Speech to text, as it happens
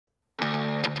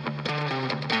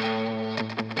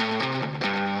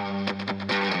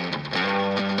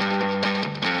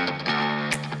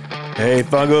Hey,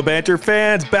 Fungo Banter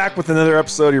fans, back with another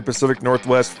episode of your Pacific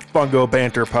Northwest Fungo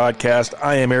Banter podcast.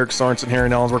 I am Eric Sorensen here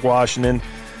in Ellensburg, Washington.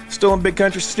 Still in Big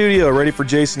Country Studio, ready for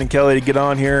Jason and Kelly to get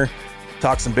on here,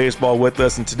 talk some baseball with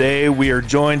us. And today we are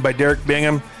joined by Derek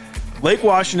Bingham, Lake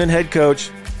Washington head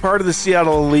coach, part of the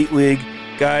Seattle Elite League.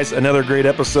 Guys, another great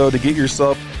episode to get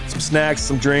yourself some snacks,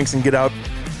 some drinks, and get out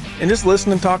and just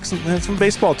listen and talk some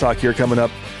baseball talk here coming up.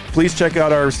 Please check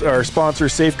out our sponsor,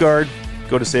 Safeguard.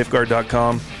 Go to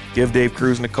safeguard.com. Give Dave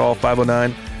Cruzen a call,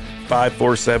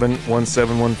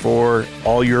 509-547-1714.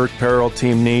 All your apparel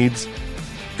team needs.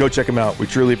 Go check them out. We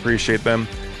truly appreciate them.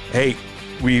 Hey,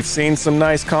 we've seen some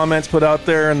nice comments put out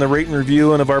there in the rate and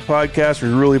review of our podcast. We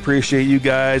really appreciate you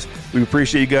guys. We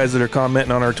appreciate you guys that are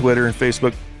commenting on our Twitter and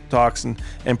Facebook talks. And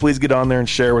please get on there and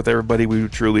share with everybody. We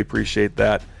would truly appreciate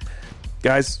that.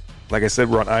 Guys, like I said,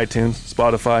 we're on iTunes,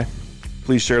 Spotify.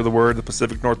 Please share the word, the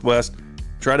Pacific Northwest.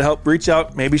 Try to help reach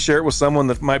out, maybe share it with someone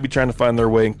that might be trying to find their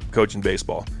way in coaching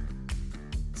baseball.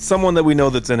 Someone that we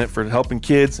know that's in it for helping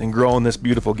kids and growing this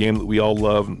beautiful game that we all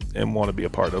love and want to be a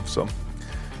part of. So,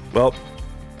 well,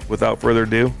 without further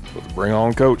ado, let's bring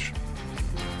on Coach.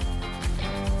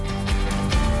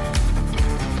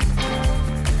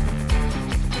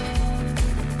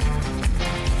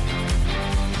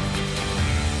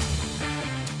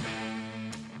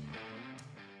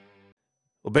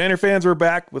 Well, Banner fans, we're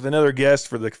back with another guest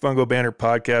for the Fungo Banner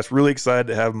podcast. Really excited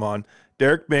to have him on.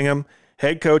 Derek Bingham,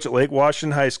 head coach at Lake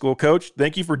Washington High School. Coach,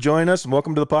 thank you for joining us and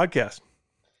welcome to the podcast.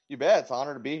 You bet. It's an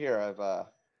honor to be here. I've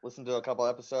listened to a couple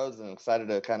episodes and excited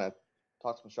to kind of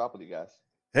talk some shop with you guys.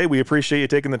 Hey, we appreciate you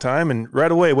taking the time. And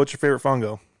right away, what's your favorite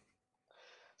fungo?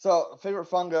 So, favorite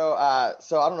fungo.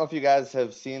 So I don't know if you guys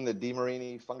have seen the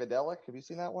DeMarini Fungadelic. Have you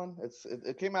seen that one?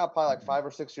 It came out probably like 5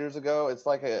 or 6 years ago. It's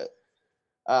like it's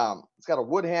got a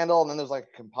wood handle, and then there's like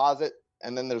a composite,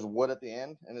 and then there's wood at the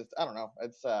end. And it's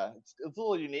a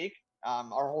little unique.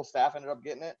 Our whole staff ended up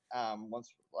getting it. I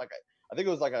think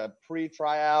it was like a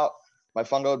pre-tryout. My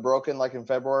fungo had broken like in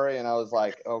February, and I was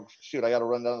like, oh shoot, I got to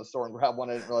run down to the store and grab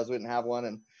one. I didn't realize we didn't have one,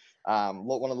 and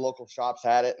one of the local shops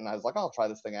had it, and I was like, I'll try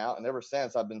this thing out. And ever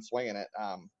since, I've been swinging it.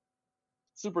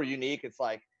 Super unique. It's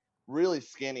like really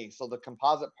skinny, so the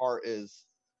composite part is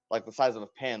like the size of a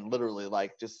pen, literally,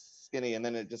 like just skinny, and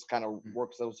then it just kind of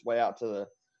works its way out to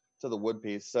the wood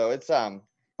piece. So it's but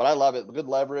I love it. Good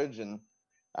leverage and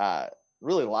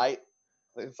really light.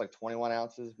 I think it's like 21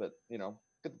 ounces, but get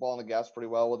the ball in the gas pretty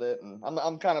well with it. And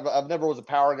I've never was a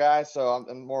power guy, so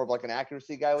I'm more of like an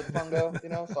accuracy guy with fungo,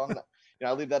 so I'm not,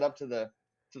 I leave that up to the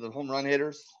home run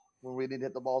hitters when we need to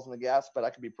hit the balls in the gas, but I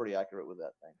can be pretty accurate with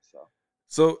that thing.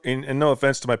 So and no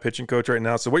offense to my pitching coach right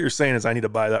now. So what you're saying is I need to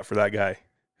buy that for that guy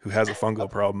who has a fungo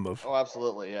problem of. Oh,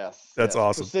 absolutely. Yes. That's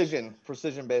awesome.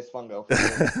 Precision based fungo.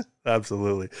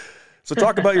 Absolutely. So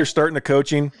talk about your start into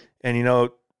coaching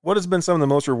and, what has been some of the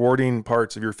most rewarding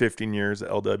parts of your 15 years at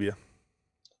LW?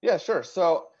 Yeah, sure.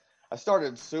 So I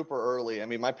started super early. I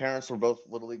mean, my parents were both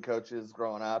Little League coaches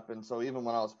growing up. And so even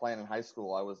when I was playing in high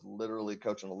school, I was literally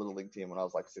coaching a Little League team when I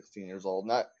was like 16 years old.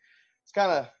 And it's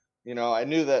kind of, I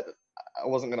knew that I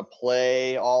wasn't going to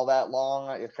play all that long.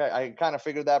 I kind of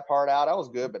figured that part out. I was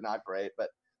good, but not great, but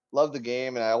loved the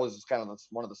game. And I was just kind of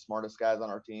one of the smartest guys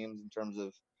on our teams in terms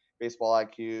of baseball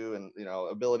IQ and,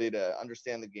 ability to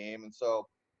understand the game. And so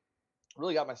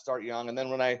really got my start young. And then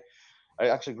when I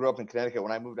actually grew up in Connecticut,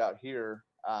 when I moved out here,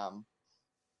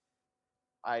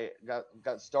 I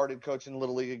got started coaching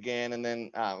Little League again. And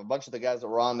then a bunch of the guys that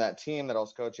were on that team that I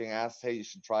was coaching asked, hey, you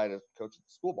should try to coach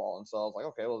at school ball. And so I was like,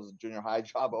 okay, well, there's a junior high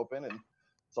job open. And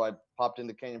so I popped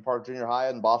into Canyon Park Junior High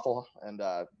in Bothell and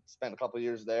spent a couple of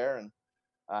years there and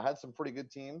had some pretty good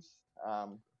teams.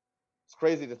 It's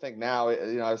crazy to think now,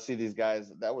 I see these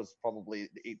guys, that was probably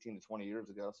 18 to 20 years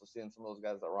ago. So seeing some of those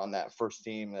guys that were on that first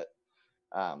team that,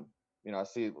 I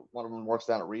see one of them works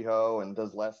down at Reho and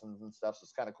does lessons and stuff. So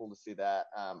it's kind of cool to see that.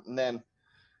 And then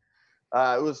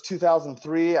it was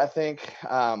 2003, I think.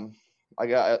 I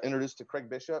got introduced to Craig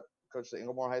Bishop, coached at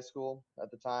Inglemore High School at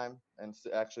the time, and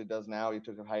actually does now. He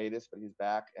took a hiatus, but he's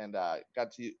back. And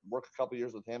got to work a couple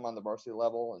years with him on the varsity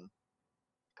level and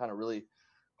kind of really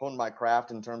honed my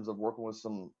craft in terms of working with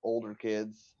some older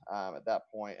kids at that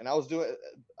point. And I was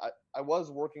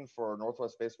working for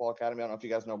Northwest Baseball Academy. I don't know if you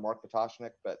guys know Mark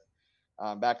Potoshnik, but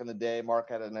back in the day, Mark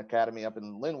had an academy up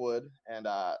in Linwood and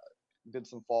did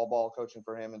some fall ball coaching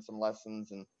for him and some lessons.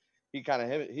 And he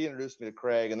introduced me to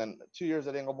Craig. And then 2 years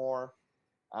at Inglemore,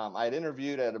 I had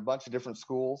interviewed at a bunch of different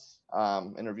schools,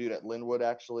 interviewed at Linwood,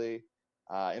 actually,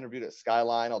 interviewed at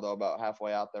Skyline, although about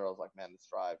halfway out there, I was like, man, this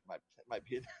drive might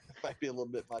be a little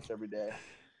bit much every day.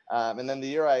 And then the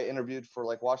year I interviewed for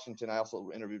Lake Washington, I also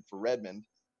interviewed for Redmond.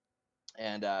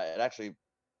 And it actually,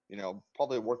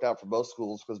 probably worked out for both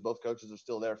schools because both coaches are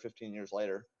still there 15 years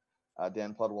later.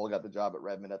 Dan Pudwell got the job at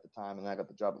Redmond at the time, and I got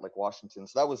the job at Lake Washington.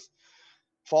 So that was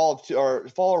fall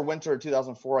or winter of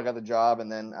 2004. I got the job,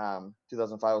 and then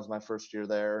 2005 was my first year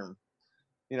there.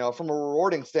 And from a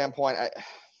rewarding standpoint,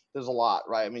 there's a lot,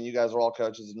 right? I mean, you guys are all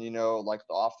coaches, and like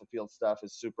the off the field stuff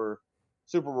is super,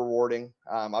 super rewarding.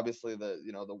 Obviously, the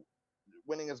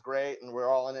winning is great, and we're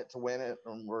all in it to win it,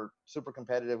 and we're super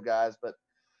competitive guys. But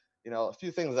a few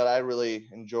things that I really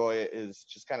enjoy is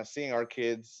just kind of seeing our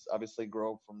kids obviously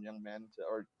grow from young men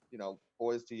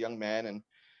boys to young men. And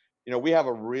we have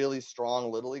a really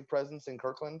strong Little League presence in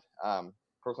Kirkland.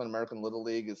 Kirkland American Little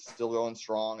League is still going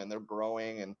strong, and they're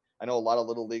growing. And I know a lot of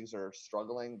Little Leagues are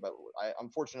struggling, but I'm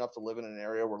fortunate enough to live in an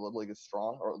area where Little League is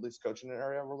strong, or at least coach in an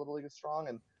area where Little League is strong.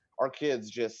 And our kids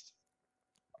just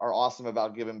are awesome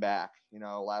about giving back.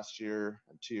 Last year,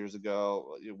 2 years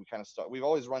ago, we've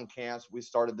always run camps. We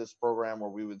started this program where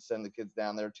we would send the kids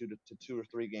down there to 2 or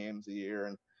 3 games a year,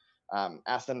 and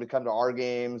ask them to come to our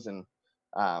games, and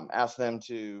ask them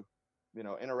to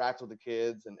interact with the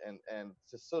kids, and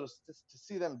just sort of to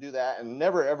see them do that. And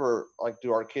never ever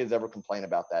do our kids ever complain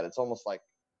about that. It's almost like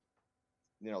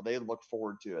they look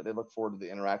forward to it. They look forward to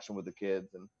the interaction with the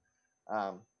kids.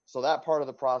 And so that part of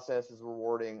the process is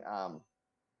rewarding.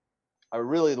 I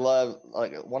really love,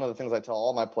 one of the things I tell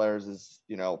all my players is,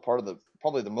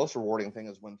 probably the most rewarding thing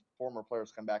is when former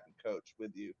players come back and coach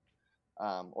with you,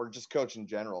 or just coach in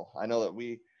general. I know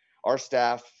that our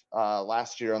staff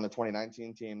last year on the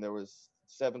 2019 team, there was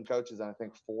 7 coaches, and I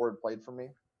think 4 had played for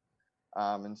me.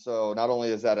 And so not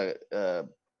only is that a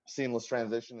seamless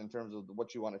transition in terms of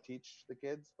what you want to teach the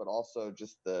kids, but also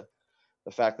just the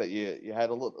fact that you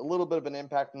had a little bit of an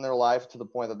impact in their life to the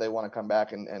point that they want to come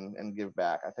back and give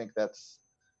back. I think that's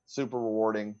super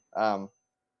rewarding. Now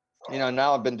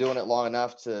I've been doing it long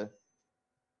enough to,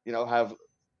 have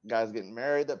guys getting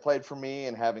married that played for me,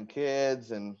 and having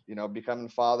kids, and, becoming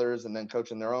fathers, and then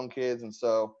coaching their own kids. And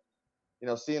so,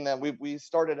 seeing that we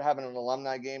started having an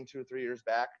alumni game 2 or 3 years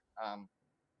back,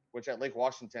 which at Lake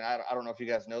Washington, I don't know if you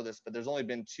guys know this, but there's only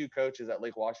been 2 coaches at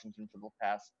Lake Washington for the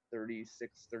past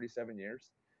 36, 37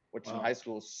 years, which in high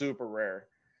school is super rare.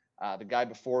 The guy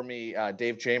before me,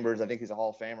 Dave Chambers, I think he's a Hall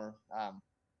of Famer,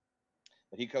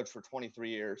 but he coached for 23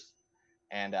 years.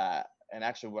 And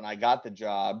actually, when I got the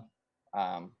job,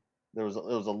 there was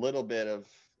a little bit of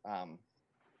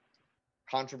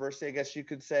controversy, I guess you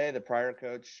could say. The prior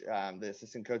coach, the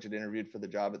assistant coach, had interviewed for the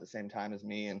job at the same time as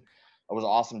me, and I was an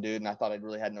awesome dude, and I thought I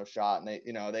really had no shot. And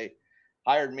they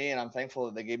hired me, and I'm thankful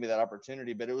that they gave me that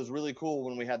opportunity. But it was really cool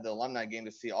when we had the alumni game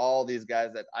to see all these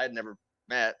guys that I had never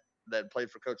met that played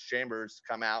for Coach Chambers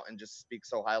come out and just speak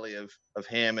so highly of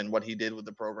him and what he did with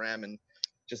the program, and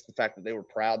just the fact that they were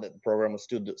proud that the program was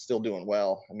still doing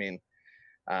well. I mean,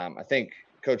 I think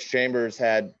Coach Chambers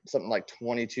had something like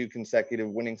 22 consecutive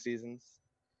winning seasons.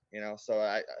 So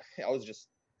I was just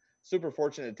super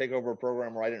fortunate to take over a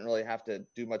program where I didn't really have to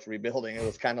do much rebuilding. It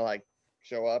was kind of like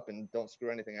show up and don't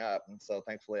screw anything up. And so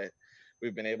thankfully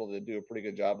we've been able to do a pretty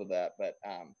good job of that. But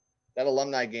that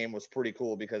alumni game was pretty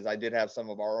cool because I did have some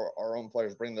of our own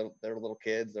players bring their little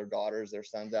kids, their daughters, their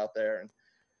sons out there. And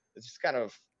it's just kind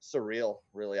of surreal,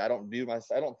 really. I don't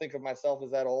think of myself as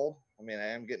that old. I mean, I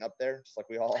am getting up there just like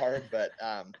we all are, but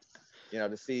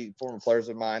to see former players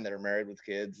of mine that are married with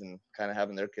kids and kind of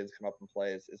having their kids come up and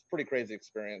play is pretty crazy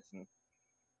experience. And,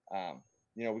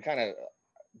 we kind of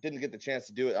didn't get the chance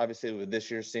to do it, obviously, with this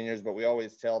year's seniors, but we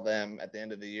always tell them at the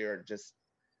end of the year, just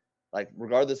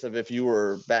regardless of if you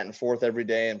were batting fourth every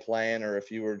day and playing, or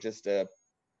if you were just a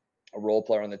role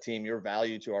player on the team, your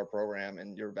value to our program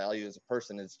and your value as a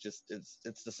person is just,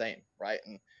 it's the same. Right.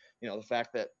 And, the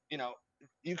fact that,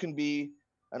 you can be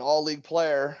an all league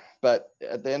player, but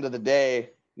at the end of the day,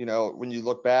 when you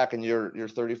look back and you're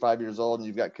 35 years old and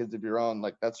you've got kids of your own,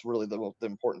 that's really the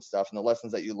important stuff. And the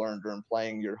lessons that you learned during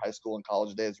playing your high school and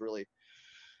college days really,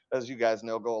 as you guys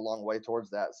know, go a long way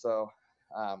towards that. So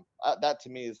that to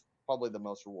me is probably the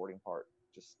most rewarding part,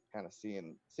 just kind of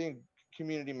seeing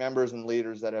community members and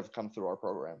leaders that have come through our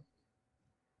program.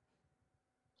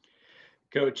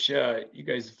 Coach, you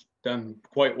guys have done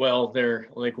quite well there,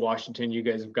 Lake Washington. You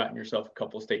guys have gotten yourself a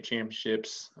couple of state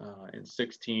championships in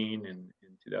 16 and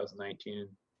in 2019.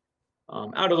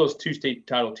 Out of those 2 state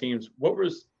title teams, what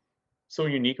was so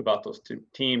unique about those 2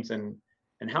 teams, and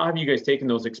how have you guys taken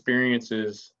those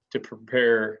experiences to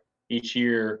prepare each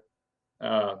year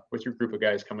with your group of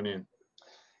guys coming in?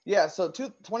 Yeah, so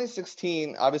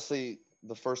 2016, obviously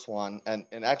the first one, and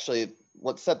actually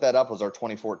what set that up was our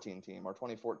 2014 team. Our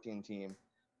 2014 team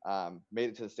made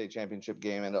it to the state championship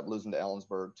game, ended up losing to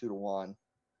Ellensburg 2-1.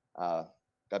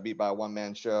 got beat by a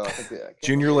one-man show. I think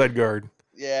Junior Ledgard.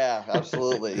 Yeah,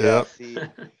 absolutely. Yep. Yes, he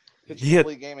pitched He a hit-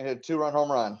 complete game and hit a 2-run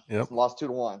home run. Yep. Lost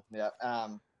 2-1. Yeah.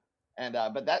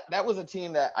 But that was a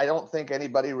team that I don't think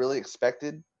anybody really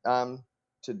expected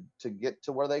to get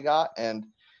to where they got, and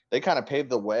they kind of paved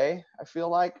the way. I feel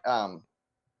like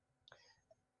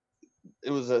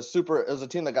it was a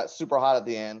team that got super hot at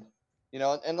the end,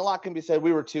 and a lot can be said.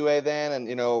 We were 2A then,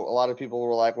 and a lot of people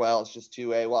were like, well, it's just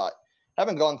 2A. Well,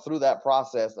 having gone through that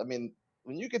process, I mean,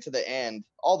 when you get to the end,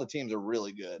 all the teams are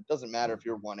really good. It doesn't matter if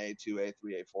you're 1A, 2A,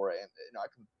 3A, 4A, and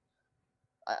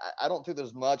I don't think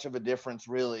there's much of a difference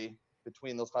really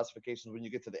between those classifications when you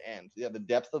get to the end. Yeah, the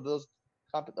depth of those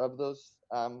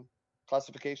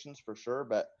classifications for sure,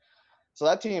 but so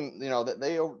that team, that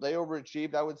they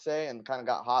overachieved, I would say, and kind of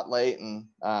got hot late and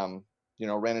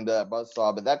ran into that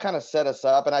buzzsaw. But that kind of set us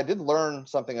up, and I did learn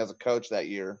something as a coach that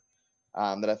year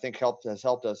that I think has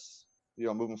helped us,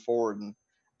 moving forward. And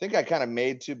I think I kind of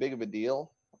made too big of a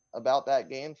deal about that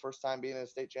game, first time being in a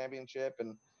state championship,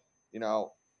 and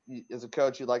as a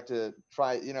coach, you like to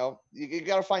try, you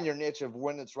got to find your niche of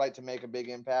when it's right to make a big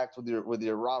impact with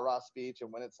your rah-rah speech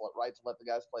and when it's right to let the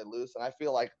guys play loose. And I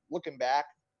feel like looking back,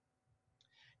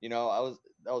 that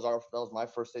was my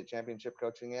first state championship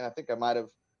coaching, and I think I might have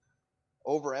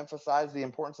overemphasized the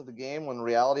importance of the game when in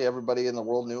reality everybody in the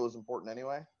world knew it was important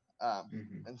anyway.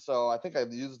 And so I think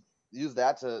I've used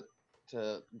that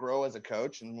to grow as a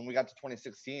coach. And when we got to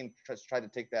 2016, tried to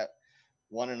take that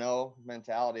 1-0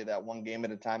 mentality, that one game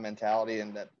at a time mentality,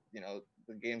 and that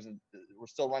the games, we're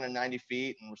still running 90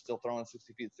 feet and we're still throwing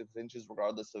 60 feet 6 inches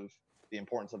regardless of the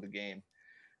importance of the game.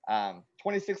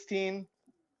 2016,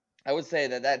 I would say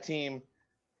that team,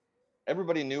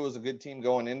 everybody knew was a good team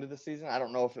going into the season. I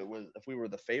don't know if we were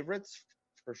the favorites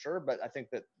for sure, but I think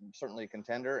that certainly a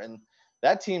contender. And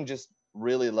that team just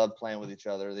really loved playing with each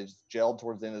other. They just gelled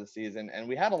towards the end of the season, and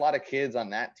we had a lot of kids on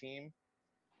that team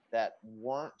that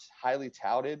weren't highly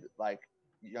touted, like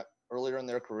earlier in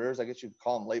their careers. I guess you could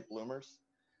call them late bloomers.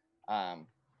 Matt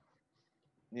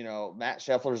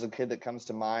Scheffler is a kid that comes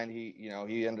to mind. He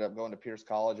ended up going to Pierce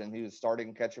College, and he was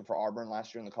starting catcher for Auburn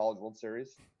last year in the College World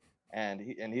Series. And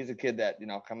he's a kid that,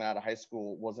 coming out of high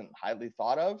school wasn't highly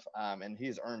thought of. And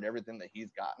he's earned everything that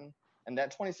he's gotten. And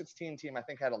that 2016 team, I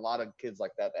think, had a lot of kids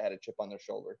like that had a chip on their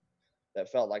shoulder,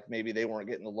 that felt like maybe they weren't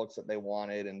getting the looks that they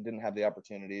wanted and didn't have the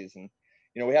opportunities. And,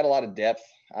 we had a lot of depth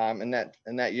in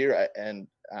that year. And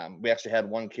we actually had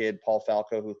one kid, Paul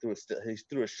Falco, who threw a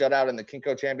shutout in the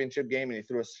Kinko championship game, and he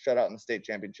threw a shutout in the state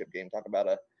championship game. Talk about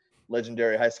a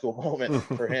legendary high school moment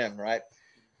for him, right?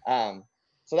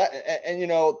 So that,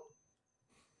 and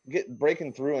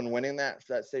breaking through and winning that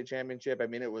state championship, I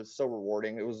mean, it was so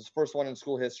rewarding. It was his first one in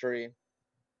school history,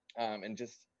 and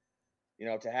just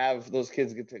to have those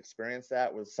kids get to experience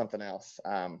that was something else.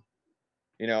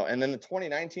 And then the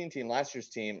 2019 team, last year's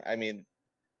team, I mean,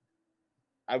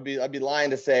 I'd be lying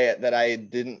to say that I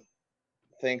didn't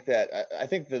think that. I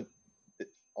think that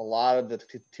a lot of the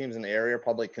teams in the area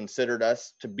probably considered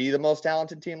us to be the most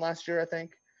talented team last year. I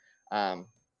think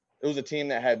it was a team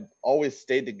that had always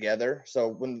stayed together.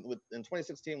 So in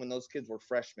 2016, when those kids were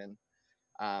freshmen,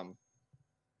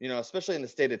 especially in the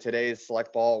state of today's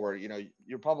select ball, where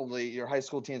your high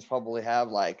school teams probably have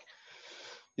like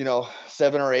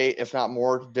 7 or 8, if not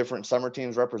more, different summer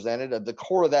teams represented. The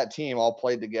core of that team all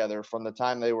played together from the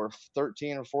time they were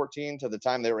 13 or 14 to the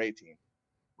time they were 18,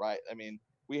 right? I mean,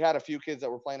 we had a few kids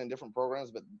that were playing in different programs,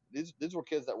 but these were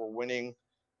kids that were winning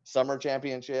summer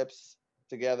championships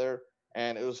together.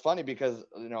 And it was funny because,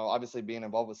 obviously being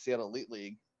involved with Seattle Elite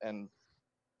League and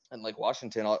Lake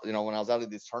Washington, when I was out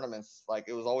of these tournaments, like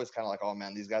it was always kind of like, oh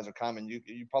man, these guys are coming.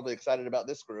 You're probably excited about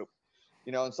this group,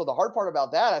 And so the hard part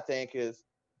about that, I think, is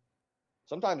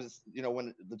sometimes it's,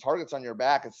 when the target's on your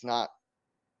back, it's not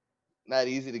that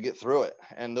easy to get through it.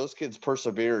 And those kids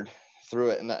persevered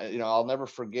through it. And, I'll never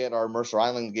forget our Mercer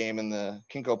Island game in the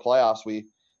Kinko playoffs. We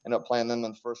ended up playing them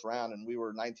in the first round, and we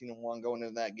were 19-1 going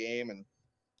into that game, and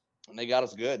they got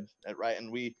us good, right?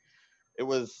 And it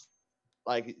was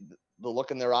like the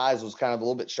look in their eyes was kind of a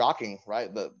little bit shocking, right?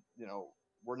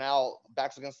 We're now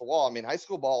backs against the wall. I mean, high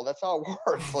school ball, that's how it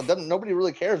works. So nobody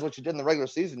really cares what you did in the regular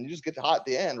season. You just get hot at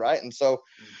the end, right? And so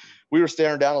we were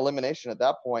staring down elimination at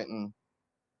that point.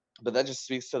 But that just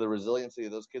speaks to the resiliency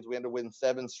of those kids. We ended up winning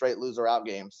 7 straight loser out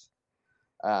games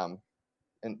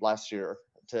in last year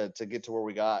to get to where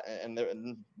we got. And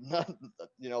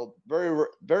very,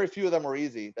 very few of them were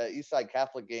easy. That Eastside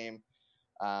Catholic game,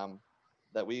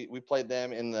 that we played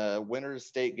them in the winner's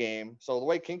state game. So the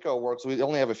way Kinko works, we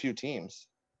only have a few teams.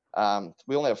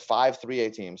 We only have 5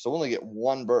 3A teams. So we only get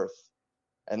one berth,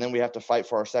 and then we have to fight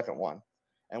for our second one.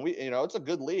 And we, it's a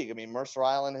good league. I mean, Mercer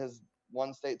Island has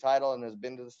won state title and has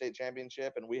been to the state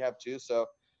championship, and we have too. So,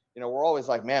 we're always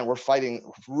like, man, we're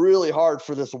fighting really hard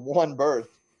for this one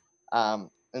berth.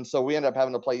 And so we ended up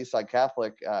having to play Eastside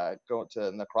Catholic, going to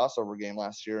in the crossover game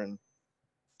last year. And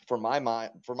for my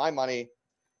money,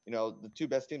 the two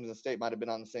best teams in the state might have been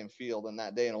on the same field in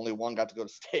that day, and only one got to go to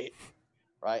state,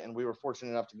 right? And we were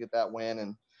fortunate enough to get that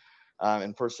win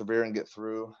and persevere and get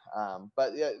through.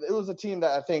 But yeah, it was a team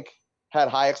that I think had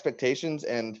high expectations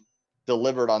and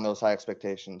delivered on those high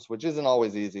expectations, which isn't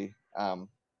always easy.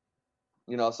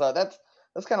 So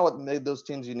that's kind of what made those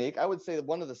teams unique. I would say that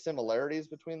one of the similarities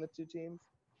between the two teams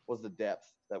was the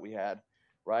depth that we had,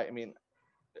 right? I mean,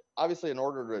 obviously in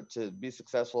order to be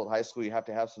successful at high school, you have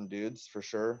to have some dudes for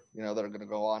sure, that are going to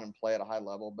go on and play at a high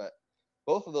level. But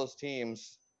both of those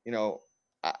teams,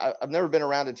 I've never been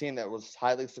around a team that was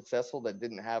highly successful that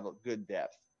didn't have a good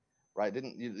depth, right?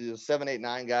 7, 8,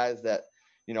 9 guys that,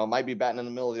 might be batting in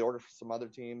the middle of the order for some other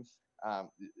teams.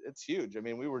 It's huge. I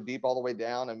mean, we were deep all the way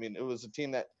down. I mean, it was a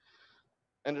team that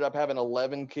ended up having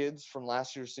 11 kids from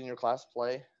last year's senior class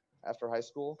play after high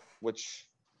school, which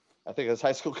I think as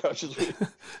high school coaches, we,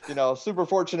 super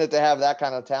fortunate to have that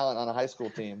kind of talent on a high school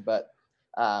team. But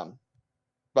down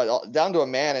to a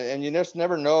man, and you just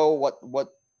never know what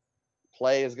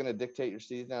play is going to dictate your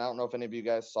season. I don't know if any of you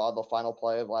guys saw the final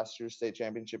play of last year's state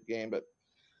championship game, but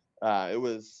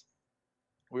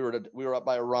we were up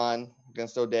by a run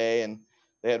against O'Day, and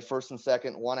they had first and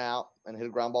second, one out, and hit a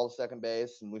ground ball to second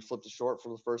base, and we flipped it short for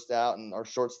the first out, and our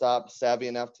shortstop, savvy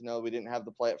enough to know we didn't have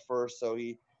the play at first, so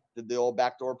he did the old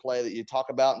backdoor play that you talk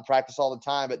about and practice all the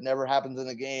time, but never happens in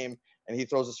the game, and he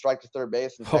throws a strike to third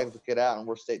base and tags the kid out, and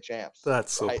we're state champs.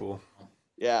 That's so cool.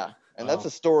 Yeah, and that's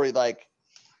a story like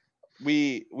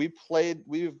we've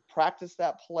practiced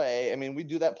that play. I mean, we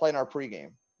do that play in our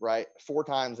pregame, right? 4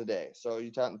 times a day. So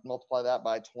you multiply that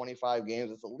by 25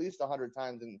 games. It's at least 100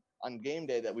 times on game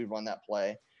day that we've run that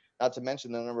play, not to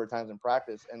mention the number of times in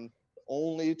practice. And the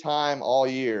only time all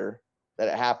year that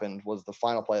it happened was the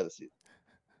final play of the season.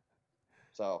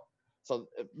 So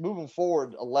moving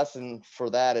forward, a lesson for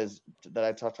that is that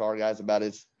I talk to our guys about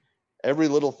is every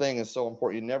little thing is so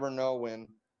important. You never know when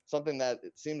something that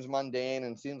it seems mundane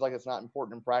and seems like it's not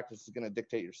important in practice is going to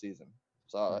dictate your season.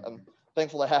 So I'm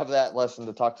thankful to have that lesson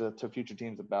to talk to future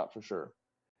teams about for sure.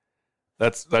 I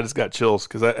just got chills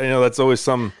because I know that's always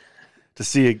something to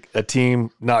see a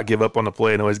team not give up on the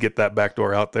play and always get that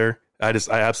backdoor out there. I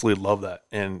absolutely love that,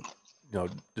 and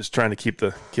just trying to keep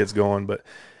the kids going. But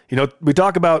we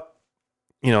talk about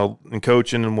in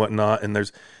coaching and whatnot, and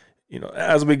there's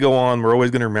as we go on, we're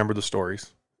always going to remember the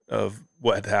stories of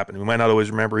what had happened. We might not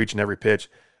always remember each and every pitch,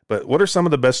 but what are some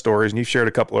of the best stories? And you've shared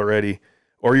a couple already,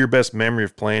 or your best memory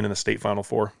of playing in the state Final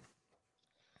Four?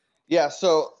 Yeah,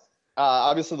 so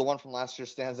obviously the one from last year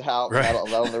stands out. Right.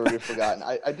 That'll never be forgotten.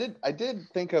 I did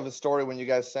think of a story when you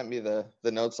guys sent me the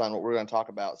notes on what we're going to talk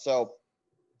about. So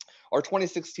our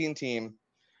 2016 team,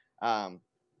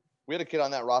 we had a kid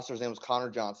on that roster. His name was Connor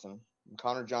Johnson. And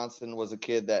Connor Johnson was a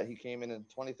kid that he came in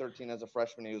 2013 as a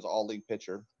freshman. He was all-league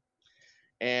pitcher.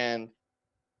 And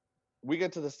we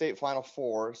get to the state Final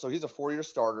Four. So he's a 4-year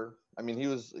starter. I mean, he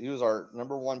was our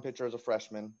number 1 pitcher as a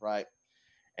freshman, right?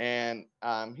 And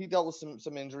he dealt with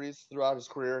some injuries throughout his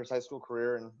career, his high school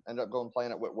career, and ended up going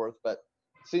playing at Whitworth. But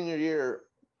senior year,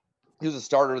 he was a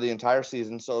starter the entire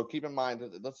season. So keep in mind,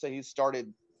 let's say he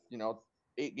started,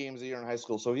 8 games a year in high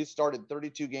school. So he started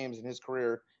 32 games in his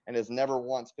career and has never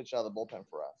once pitched out of the bullpen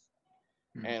for us.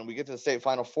 Mm-hmm. And we get to the state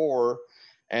Final Four,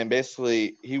 and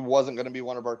basically he wasn't going to be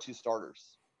one of our 2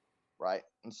 starters, right?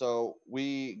 And so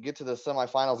we get to the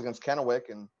semifinals against Kennewick,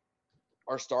 and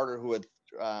our starter who had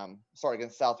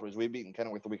against Southridge. We'd beaten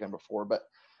Kennewick the weekend before, but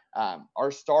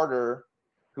our starter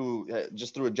who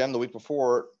just threw a gem the week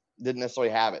before didn't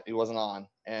necessarily have it. He wasn't on.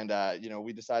 And,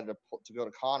 we decided to go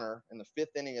to Connor in the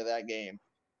 5th inning of that game,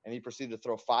 and he proceeded to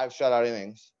throw 5 shutout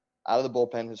innings out of the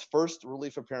bullpen, his first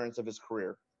relief appearance of his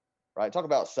career, right? Talk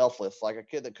about selfless, like a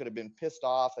kid that could have been pissed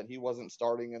off that he wasn't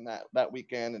starting in that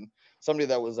weekend, and somebody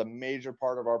that was a major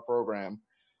part of our program.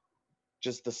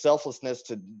 Just the selflessness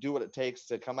to do what it takes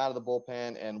to come out of the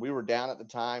bullpen. And we were down at the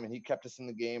time, and he kept us in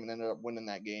the game and ended up winning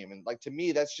that game. And to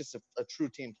me, that's just a true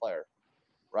team player,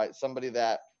 right? Somebody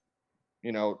that,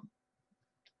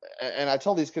 and I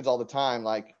tell these kids all the time,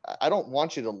 I don't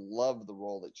want you to love the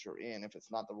role that you're in if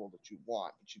it's not the role that you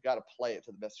want, but you got to play it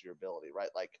to the best of your ability, right?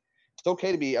 It's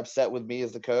okay to be upset with me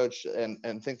as the coach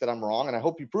and think that I'm wrong. And I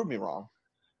hope you prove me wrong.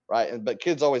 Right. But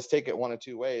kids always take it one of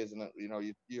 2 ways. And,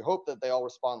 you hope that they all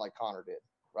respond like Connor did,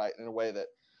 right, in a way that,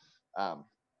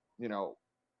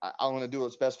 I'm going to do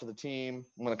what's best for the team.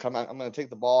 I'm going to come out. I'm going to take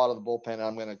the ball out of the bullpen, and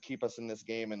I'm going to keep us in this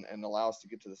game and allow us to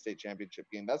get to the state championship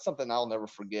game. That's something I'll never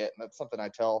forget. And that's something I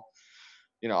tell,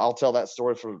 I'll tell that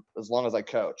story for as long as I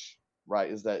coach,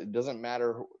 right? Is that it doesn't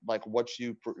matter like what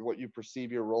you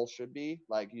perceive your role should be.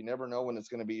 Like you never know when it's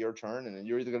going to be your turn, and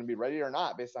you're either going to be ready or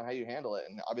not based on how you handle it.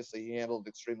 And obviously he handled it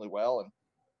extremely well and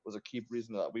was a key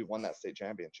reason that we won that state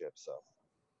championship. So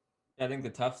I think the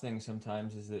tough thing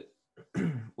sometimes is that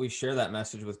we share that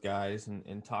message with guys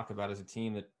and talk about as a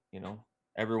team that,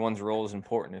 everyone's role is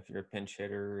important. If you're a pinch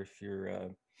hitter, if you're a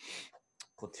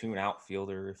platoon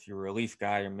outfielder, if you're a relief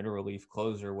guy or middle relief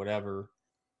closer, whatever.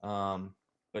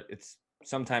 But it's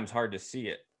sometimes hard to see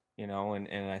it,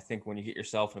 and I think when you get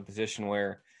yourself in a position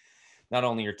where not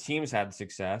only your team's had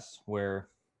success, where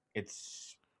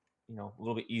it's, a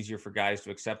little bit easier for guys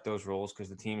to accept those roles because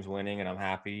the team's winning and I'm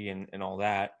happy and all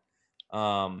that.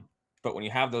 But when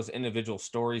you have those individual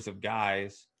stories of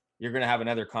guys, you're going to have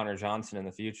another Connor Johnson in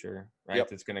the future, right? Yep,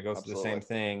 That's going to go through absolutely. the same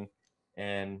thing.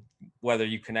 And whether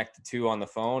you connect the two on the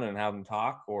phone and have them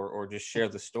talk or just share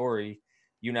the story,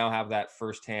 you now have that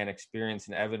firsthand experience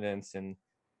and evidence. And,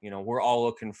 we're all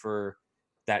looking for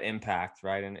that impact,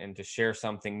 right? And to share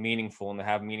something meaningful and to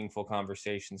have meaningful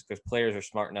conversations, because players are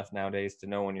smart enough nowadays to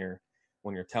know when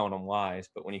you're telling them lies.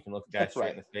 But when you can look a guy straight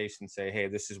Right. in the face and say, hey,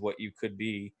 this is what you could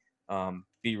be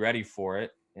ready for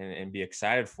it and be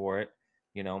excited for it,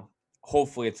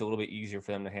 hopefully it's a little bit easier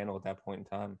for them to handle at that point in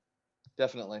time.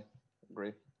 Definitely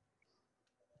agree.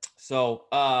 So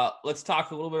let's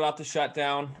talk a little bit about the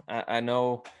shutdown. I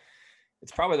know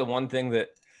it's probably the one thing that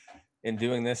in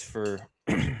doing this for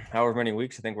however many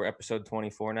weeks, I think we're episode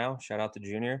 24 now. Shout out to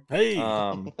Junior. Hey.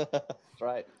 That's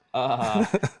right. I'm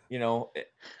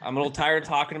a little tired of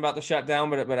talking about the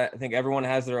shutdown, but I think everyone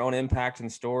has their own impact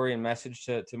and story and message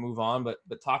to move on. But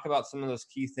talk about some of those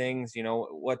key things.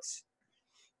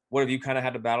 What have you kind of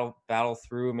had to battle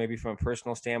through, maybe from a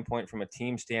personal standpoint, from a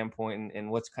team standpoint,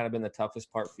 and what's kind of been the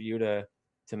toughest part for you to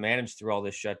manage through all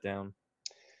this shutdown?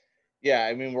 Yeah,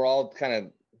 I mean, we're all kind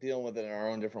of dealing with it in our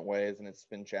own different ways, and it's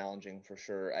been challenging for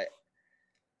sure.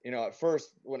 At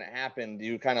first when it happened,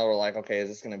 you kind of were like, okay, is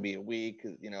this going to be a week?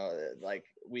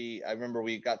 I remember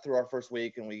we got through our first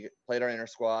week and we played our inter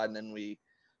squad, and then we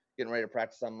getting ready to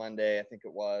practice on Monday, I think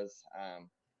it was.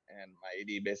 And my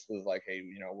AD basically was like, hey,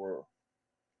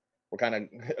 we're kind of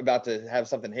about to have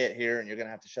something hit here, and you're going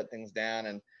to have to shut things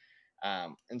down.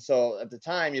 And so at the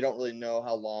time, you don't really know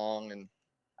how long,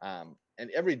 and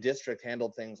every district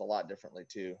handled things a lot differently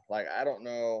too. Like, I don't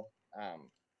know,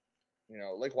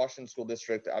 Lake Washington School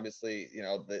District, obviously,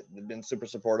 they've been super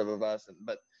supportive of us,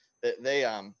 but they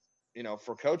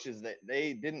for coaches,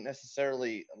 they didn't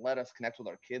necessarily let us connect with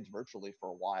our kids virtually for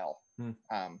a while.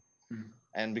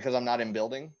 And because I'm not in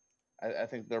building, I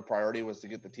think their priority was to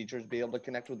get the teachers be able to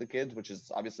connect with the kids, which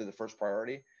is obviously the first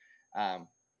priority.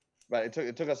 But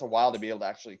it took us a while to be able to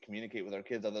actually communicate with our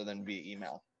kids other than via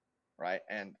email, right?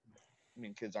 And I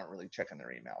mean, kids aren't really checking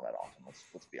their email that often.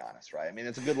 Let's be honest, right? I mean,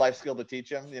 it's a good life skill to teach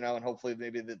them, and hopefully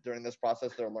maybe during this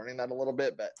process they're learning that a little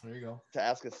bit. But there you go. To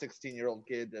ask a 16-year-old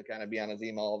kid to kind of be on his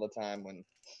email all the time when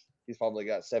he's probably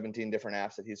got 17 different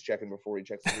apps that he's checking before he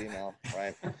checks his email,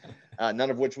 right? None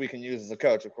of which we can use as a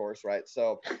coach, of course, right?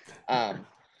 So that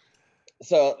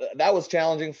was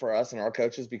challenging for us and our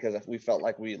coaches because we felt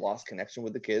like we lost connection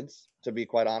with the kids, to be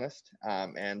quite honest.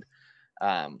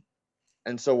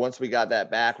 And so once we got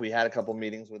that back, we had a couple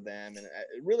meetings with them, and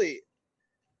it really,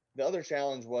 the other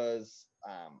challenge was,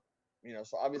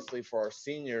 so obviously for our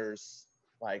seniors,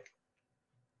 like,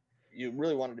 you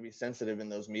really wanted to be sensitive in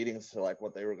those meetings to like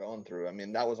what they were going through. I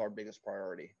mean, that was our biggest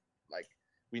priority. Like,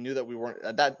 we knew that we weren't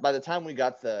by the time we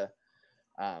got the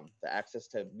access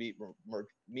to meet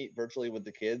virtually with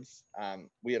the kids,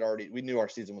 we knew our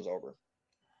season was over,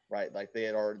 right? Like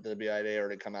the BIA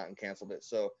already come out and canceled it.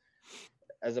 So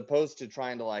as opposed to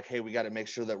trying to like, hey, we got to make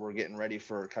sure that we're getting ready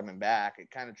for coming back,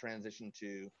 it kind of transitioned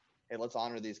to, hey, let's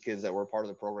honor these kids that were part of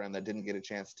the program that didn't get a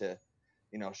chance to,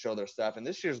 show their stuff. And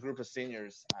this year's group of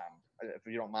seniors, if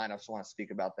you don't mind, I just want to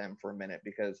speak about them for a minute,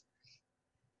 because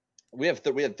we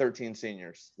had 13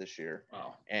 seniors this year.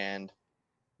 Wow. And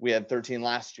we had 13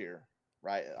 last year,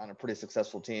 right, on a pretty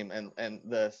successful team. And in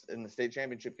the state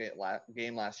championship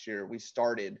game last year, we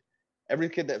started every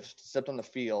kid that stepped on the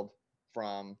field,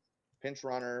 from pinch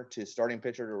runner to starting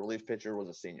pitcher to relief pitcher, was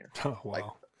a senior. Oh, wow. Like,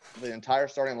 the entire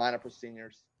starting lineup was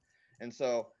seniors. And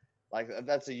so, like,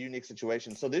 that's a unique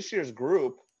situation. So this year's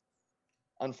group,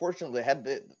 unfortunately,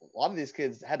 a lot of these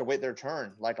kids had to wait their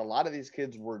turn. Like, a lot of these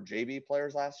kids were JV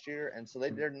players last year, and so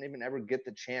they didn't even ever get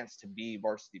the chance to be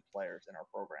varsity players in our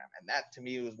program. And that, to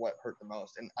me, was what hurt the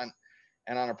most. And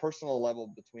And on a personal level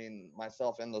between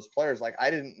myself and those players, like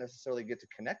I didn't necessarily get to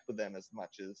connect with them as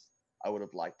much as I would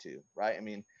have liked to, right? I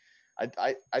mean,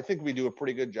 I think we do a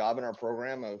pretty good job in our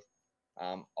program of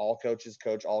all coaches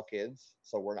coach all kids.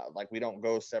 So we're not like, we don't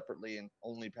go separately and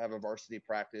only have a varsity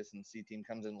practice and C team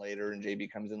comes in later and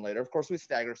JV comes in later. Of course, we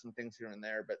stagger some things here and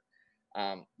there, but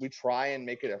we try and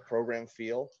make it a program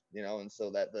feel, you know, and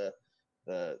so that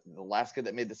the last kid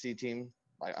that made the C team,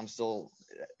 like I'm still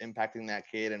impacting that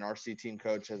kid, and our C team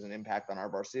coach has an impact on our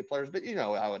varsity players. But you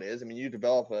know how it is. I mean, you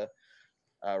develop a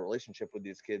relationship with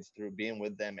these kids through being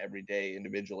with them every day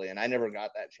individually, and I never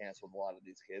got that chance with a lot of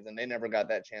these kids, and they never got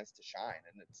that chance to shine.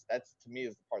 And that's to me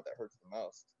is the part that hurts the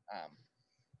most.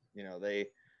 You know, they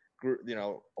grew, you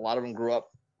know, a lot of them grew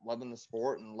up loving the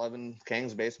sport and loving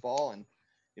Kings baseball, and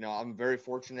you know, I'm very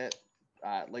fortunate.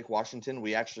 Lake Washington,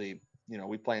 we actually, you know,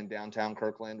 we play in downtown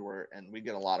Kirkland, and we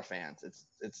get a lot of fans.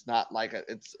 It's not like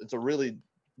it's a really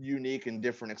unique and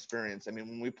different experience. I mean,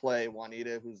 when we play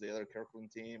Juanita, who's the other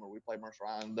Kirkland team, or we play Mercer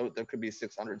Island, there could be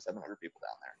 600, 700 people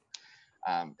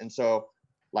down there. And so,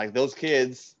 like, those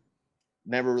kids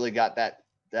never really got that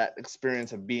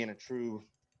experience of being a true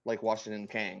Lake Washington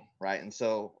King, right? And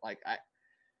so, like,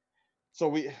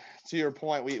 we, to your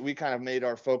point, we kind of made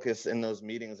our focus in those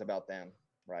meetings about them,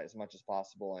 right, as much as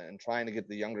possible, and trying to get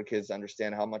the younger kids to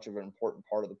understand how much of an important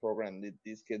part of the program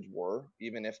these kids were,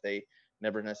 even if they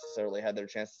never necessarily had their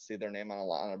chance to see their name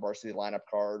on a varsity lineup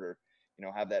card, or, you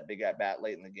know, have that big at bat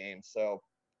late in the game. So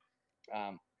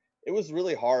it was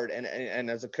really hard. And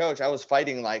as a coach, I was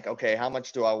fighting, like, okay, how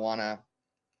much do I want to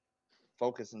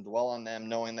focus and dwell on them,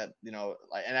 knowing that, you know,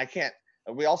 like, and I can't,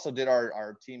 we also did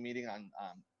our team meeting on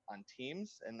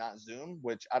Teams and not Zoom,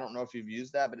 which I don't know if you've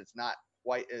used that, but it's not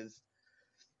quite as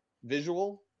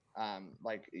visual.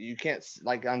 Like, you can't,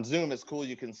 like on Zoom, it's cool,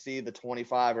 you can see the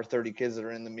 25 or 30 kids that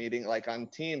are in the meeting. Like on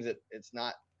Teams, it's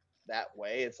not that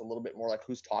way. It's a little bit more like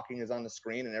who's talking is on the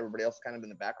screen and everybody else kind of in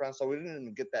the background. So we didn't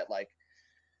even get that like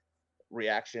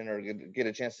reaction or get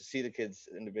a chance to see the kids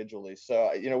individually.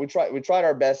 So, you know, we tried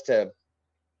our best to,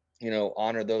 you know,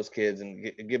 honor those kids and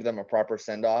give them a proper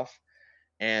send off.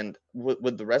 And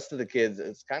with the rest of the kids,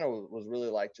 it's kind of was really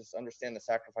like, just understand the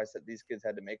sacrifice that these kids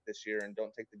had to make this year, and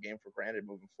don't take the game for granted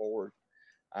moving forward.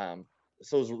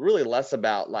 So it was really less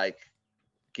about like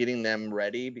getting them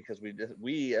ready, because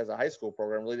we as a high school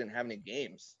program really didn't have any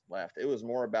games left. It was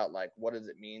more about like, what does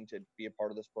it mean to be a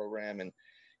part of this program, and,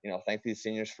 you know, thank these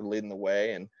seniors for leading the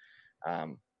way,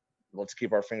 and let's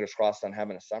keep our fingers crossed on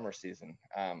having a summer season.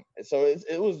 So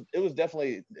it was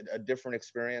definitely a different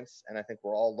experience, and I think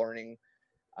we're all learning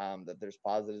that there's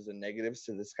positives and negatives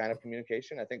to this kind of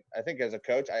communication. I think as a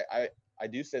coach, I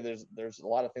do say there's a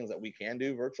lot of things that we can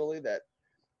do virtually that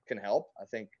can help. I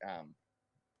think,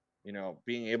 you know,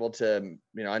 being able to,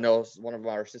 you know, I know one of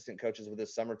our assistant coaches with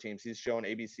his summer teams, he's showing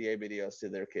ABCA videos to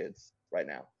their kids right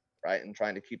now, right, and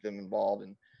trying to keep them involved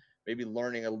and maybe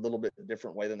learning a little bit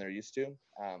different way than they're used to.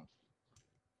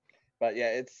 But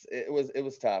yeah, it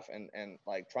was tough, and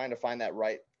like trying to find that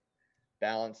right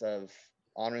balance of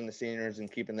honoring the seniors and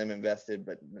keeping them invested,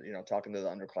 but, you know, talking to the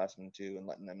underclassmen too, and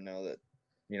letting them know that,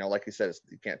 you know, like you said,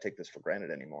 you can't take this for granted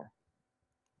anymore.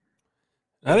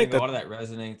 I think a lot of that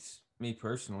resonates. Me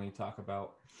personally, talk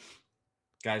about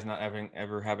guys not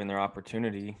ever having their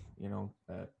opportunity, you know,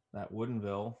 at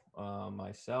Woodinville.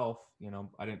 Myself, you know,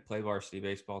 I didn't play varsity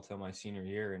baseball till my senior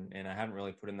year, and I hadn't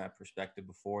really put in that perspective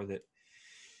before, that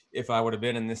if I would have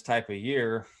been in this type of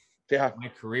year, yeah, my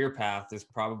career path is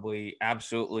probably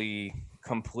absolutely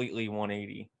completely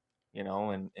 180, you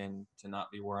know, and to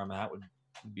not be where I'm at would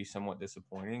be somewhat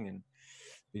disappointing, and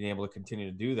being able to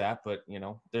continue to do that. But, you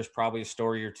know, there's probably a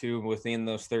story or two within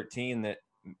those 13 that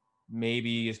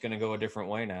maybe is going to go a different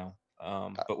way now.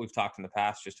 But we've talked in the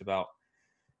past just about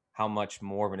how much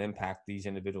more of an impact these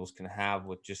individuals can have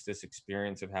with just this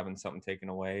experience of having something taken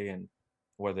away, and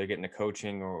whether they're getting into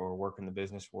coaching or work in the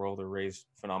business world or raise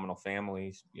phenomenal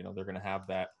families, you know, they're going to have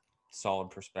that solid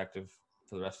perspective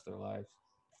for the rest of their lives.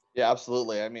 Yeah,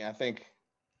 absolutely. I mean, I think,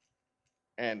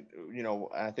 and, you know,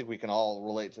 I think we can all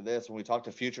relate to this when we talk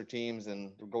to future teams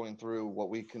and going through what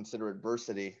we consider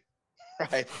adversity,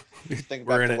 right? Think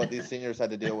back to what these seniors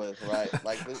had to deal with, right?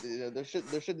 Like, you know, there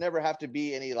should never have to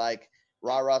be any like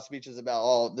rah-rah speeches about,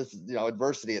 oh, this is, you know,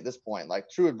 adversity at this point. Like,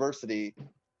 true adversity,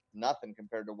 nothing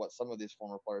compared to what some of these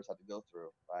former players had to go through,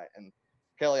 right? And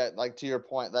Kelly, like, to your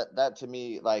point, that to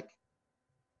me, like,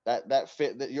 that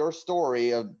fit, that your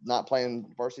story of not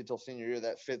playing varsity till senior year,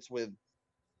 that fits with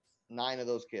 9 of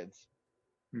those kids,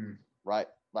 right?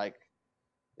 Like,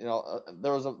 you know,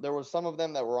 there was some of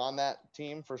them that were on that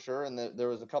team for sure, and there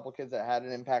was a couple kids that had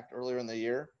an impact earlier in the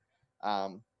year.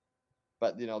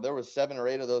 But, there was 7 or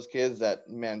 8 of those kids that,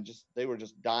 man, they were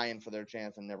just dying for their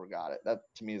chance and never got it. That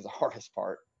to me is the hardest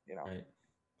part, Right.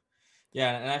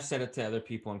 Yeah. And I've said it to other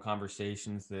people in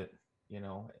conversations that,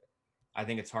 I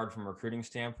think it's hard from a recruiting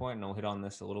standpoint, and I'll hit on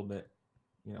this a little bit,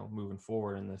 moving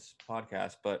forward in this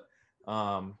podcast. But,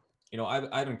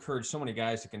 I've encouraged so many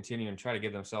guys to continue and try to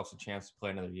give themselves a chance to play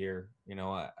another year.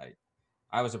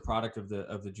 I was a product of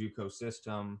the JUCO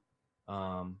system.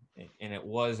 And it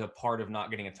was a part of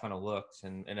not getting a ton of looks,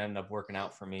 and it ended up working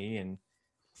out for me, and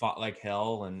fought like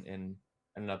hell and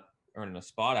ended up earning a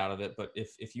spot out of it. But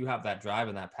if you have that drive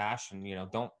and that passion,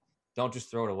 don't just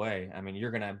throw it away. I mean,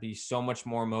 you're going to be so much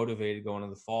more motivated going to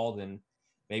the fall than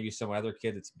maybe some other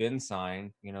kid that's been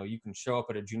signed. You can show up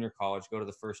at a junior college, go to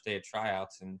the first day of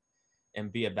tryouts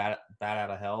and be a bat out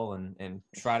of hell and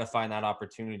try to find that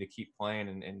opportunity to keep playing.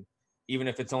 And even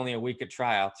if it's only a week of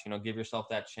tryouts, give yourself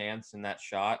that chance and that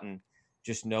shot, and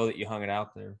just know that you hung it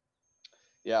out there.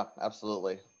 Yeah,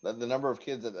 absolutely. The number of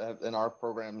kids that have in our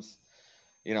programs,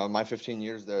 in my 15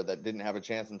 years there, that didn't have a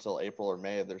chance until April or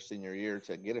May of their senior year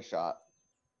to get a shot.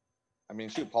 I mean,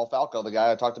 shoot, Paul Falco, the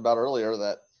guy I talked about earlier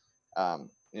that,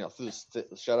 through the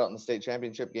shutout in the state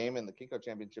championship game and the Kiko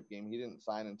championship game, he didn't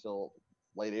sign until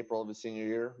late April of his senior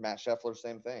year. Matt Scheffler,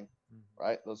 same thing,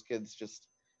 right? Those kids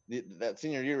that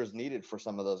senior year is needed for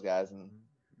some of those guys. And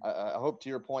I hope, to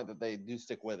your point, that they do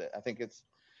stick with it. I think it's,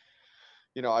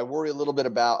 I worry a little bit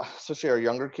about, especially our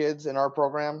younger kids in our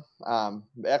program.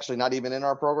 Actually, not even in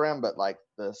our program, but like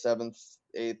the 7th,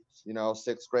 8th,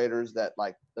 6th graders that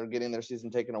like they're getting their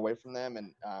season taken away from them.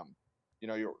 And,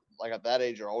 you're like at that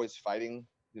age, you're always fighting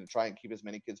to try and keep as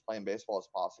many kids playing baseball as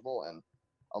possible. And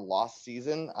a lost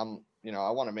season, I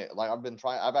want to make, like,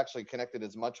 I've actually connected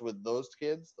as much with those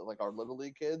kids, like our little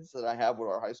league kids, that I have with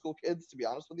our high school kids, to be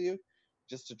honest with you,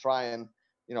 just to try and,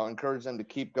 encourage them to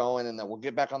keep going, and that we'll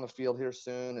get back on the field here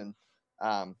soon.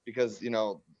 And because,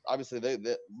 obviously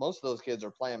most of those kids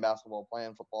are playing basketball,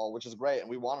 playing football, which is great. And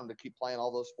we want them to keep playing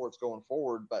all those sports going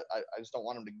forward, but I just don't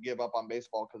want them to give up on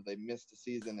baseball because they missed a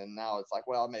season. And now it's like,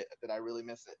 well, did I really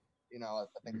miss it? I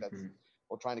think that's,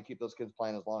 we're trying to keep those kids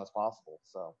playing as long as possible.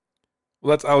 So.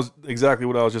 Well, I was exactly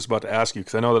what I was just about to ask you,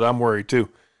 because I know that I'm worried too.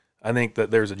 I think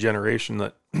that there's a generation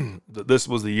that, that this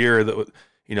was the year that would,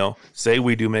 say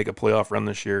we do make a playoff run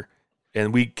this year,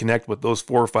 and we connect with those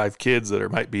 4 or 5 kids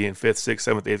that might be in 5th, 6th,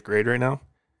 7th, 8th grade right now.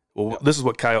 Well, This is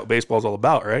what Coyote baseball is all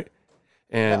about, right?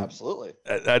 And yeah, absolutely.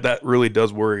 That really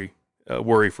does worry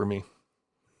for me.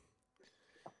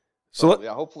 So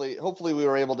hopefully we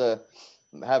were able to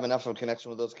have enough of a connection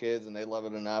with those kids, and they love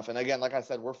it enough. And again, like I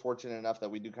said, we're fortunate enough that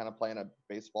we do kind of play in a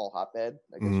baseball hotbed,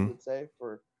 I guess you would say,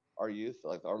 for our youth.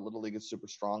 Like our little league is super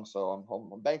strong. So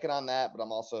I'm banking on that, but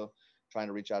I'm also trying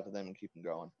to reach out to them and keep them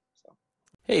going. So.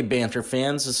 Hey, Banter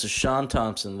fans, this is Sean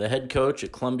Thompson, the head coach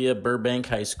at Columbia Burbank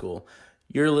High School.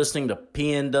 You're listening to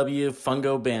PNW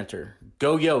Fungo Banter.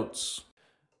 Go Yotes!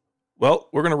 Well,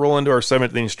 we're going to roll into our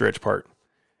 7th inning stretch part.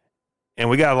 And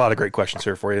we got a lot of great questions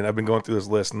here for you. And I've been going through this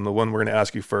list, and the one we're going to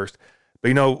ask you first.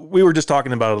 But, we were just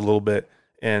talking about it a little bit.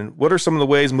 And what are some of the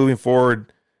ways moving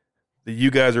forward that you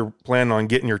guys are planning on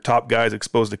getting your top guys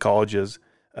exposed to colleges?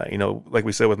 Like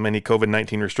we said, with many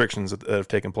COVID-19 restrictions that have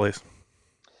taken place.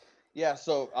 Yeah,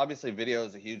 so obviously video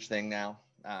is a huge thing now.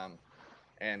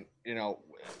 And,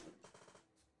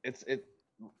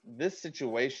 this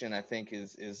situation, I think,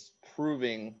 is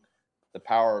proving the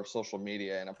power of social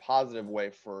media in a positive way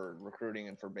for recruiting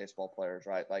and for baseball players,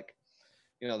 right? Like,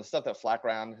 the stuff that Flat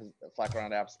Ground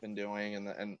app's been doing,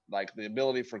 and like the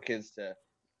ability for kids to,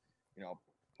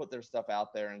 put their stuff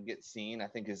out there and get seen, I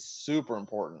think is super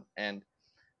important. And,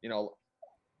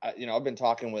 I've been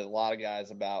talking with a lot of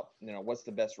guys about, what's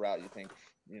the best route you think,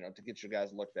 to get your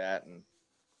guys looked at. And,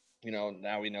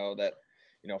 now we know that,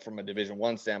 from a Division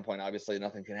I standpoint, obviously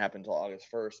nothing can happen until August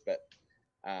 1st, but,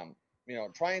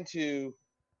 trying to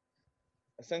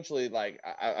essentially, like,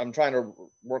 I'm trying to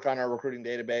work on our recruiting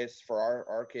database for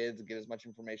our kids and get as much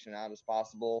information out as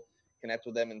possible, connect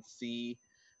with them and see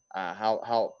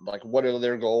how like, what are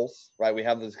their goals, right? We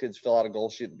have those kids fill out a goal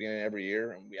sheet at the beginning of every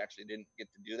year, and we actually didn't get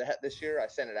to do that this year. I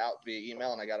sent it out via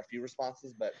email, and I got a few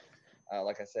responses, but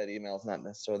like I said, email is not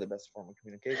necessarily the best form of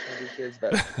communication with these kids,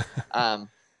 but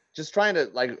just trying to,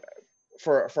 like,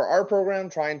 for our program,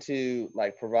 trying to,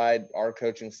 like, provide our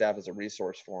coaching staff as a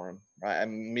resource for them, right?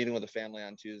 I'm meeting with a family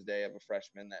on Tuesday of a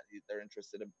freshman that they're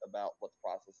interested about what the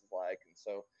process is like. And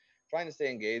so trying to stay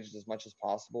engaged as much as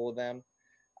possible with them.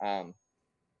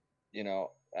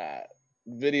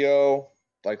 Video,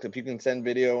 like, if you can send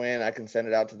video in, I can send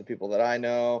it out to the people that I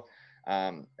know.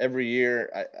 Every year,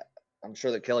 I'm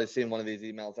sure that Kelly's seen one of these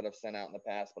emails that I've sent out in the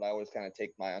past, but I always kind of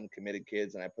take my uncommitted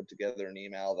kids and I put together an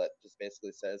email that just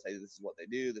basically says, hey, this is what they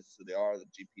do, this is who they are, the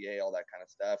GPA, all that kind of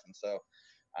stuff. And so,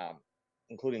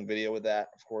 including video with that,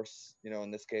 of course,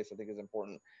 in this case, I think is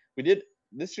important.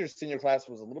 This year's senior class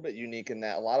was a little bit unique in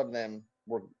that a lot of them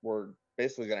were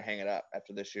basically going to hang it up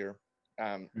after this year.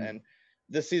 And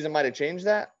this season might have changed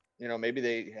that. Maybe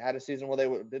they had a season where they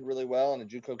did really well and a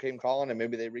JUCO came calling and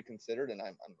maybe they reconsidered. And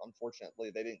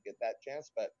unfortunately, they didn't get that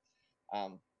chance. But a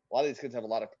lot of these kids have a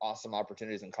lot of awesome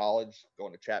opportunities in college,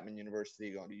 going to Chapman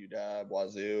University, going to UW,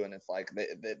 Wazoo. And it's like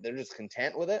they're just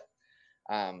content with it.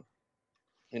 And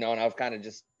I've kind of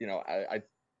just, I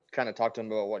kind of talked to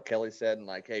them about what Kelly said and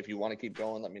like, hey, if you want to keep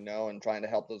going, let me know, and trying to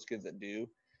help those kids that do.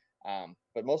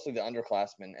 But mostly the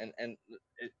underclassmen and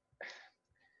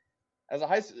as a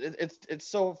it's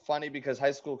so funny because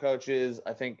high school coaches,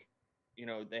 I think,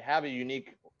 they have a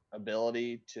unique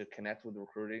ability to connect with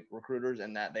recruiters,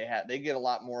 and that they get a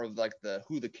lot more of like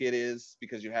who the kid is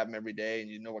because you have him every day and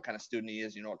you know what kind of student he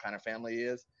is, you know what kind of family he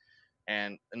is.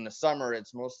 And in the summer,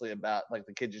 it's mostly about like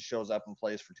the kid just shows up and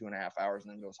plays for 2.5 hours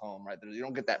and then goes home, right? You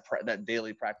don't get that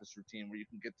daily practice routine where you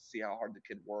can get to see how hard the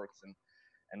kid works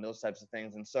and those types of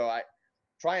things. And so I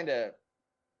trying to,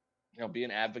 be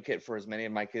an advocate for as many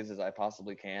of my kids as I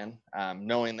possibly can,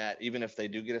 knowing that even if they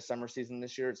do get a summer season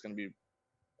this year, it's going to be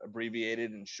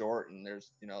abbreviated and short, and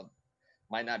there's,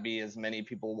 might not be as many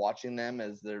people watching them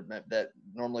as that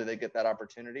normally they get that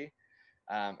opportunity.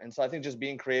 And so I think just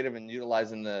being creative and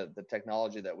utilizing the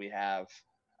technology that we have.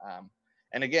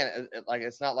 And again,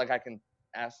 it's not like I can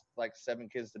ask like 7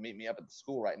 kids to meet me up at the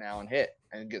school right now and hit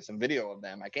and get some video of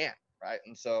them. I can't. Right.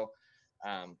 And so,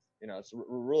 it's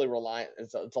really reliant.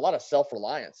 It's a lot of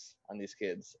self-reliance on these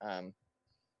kids. And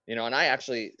I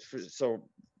actually,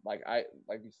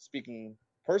 speaking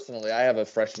personally, I have a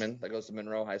freshman that goes to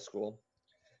Monroe High School.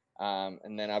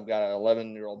 And then I've got an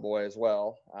 11-year-old boy as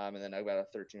well. And then I've got a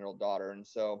 13-year-old daughter. And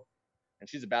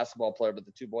she's a basketball player, but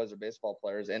the 2 boys are baseball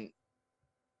players. And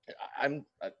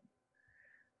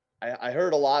I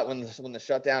heard a lot when the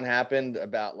shutdown happened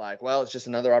about like, well, it's just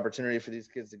another opportunity for these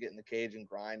kids to get in the cage and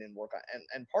grind and work on.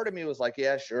 And part of me was like,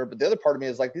 yeah, sure. But the other part of me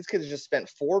is like, these kids just spent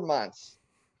 4 months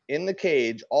in the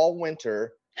cage all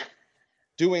winter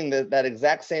doing that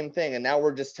exact same thing. And now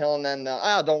we're just telling them,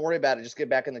 don't worry about it. Just get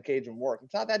back in the cage and work.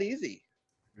 It's not that easy.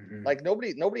 Mm-hmm. Like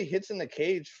nobody hits in the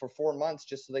cage for 4 months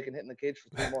just so they can hit in the cage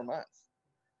for 3 more months.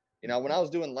 When I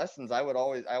was doing lessons, I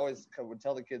always would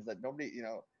tell the kids that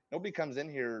nobody comes in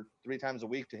here 3 times a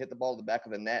week to hit the ball to the back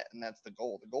of the net. And that's the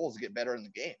goal. The goal is to get better in the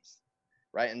games.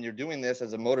 Right. And you're doing this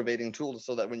as a motivating tool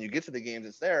so that when you get to the games,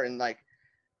 it's there. And like,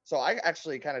 so I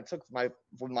actually kind of took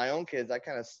with my own kids, I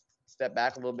kind of stepped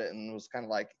back a little bit and was kind of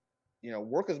like,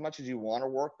 work as much as you want to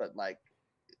work, but like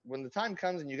when the time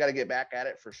comes and you got to get back at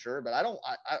it for sure. But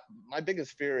my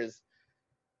biggest fear is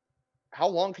how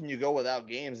long can you go without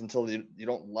games until you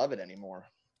don't love it anymore?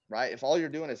 Right. If all you're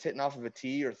doing is hitting off of a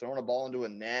tee or throwing a ball into a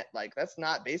net, like that's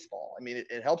not baseball. I mean,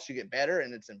 it helps you get better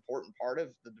and it's an important part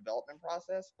of the development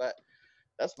process. But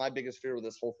that's my biggest fear with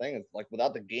this whole thing is like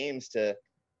without the games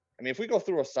if we go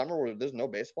through a summer where there's no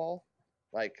baseball,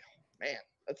 like, man,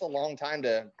 that's a long time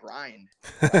to grind.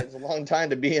 Right? It's a long time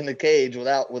to be in the cage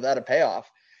without a payoff.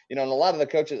 And a lot of the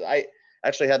coaches, I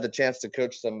actually had the chance to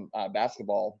coach some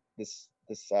basketball this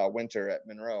winter at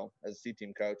Monroe as a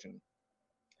C-team coach.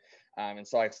 And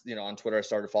so I, on Twitter, I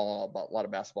started following a lot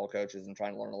of basketball coaches and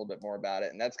trying to learn a little bit more about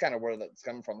it. And that's kind of where that's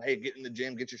coming from. Hey, get in the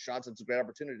gym, get your shots. It's a great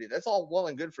opportunity. That's all well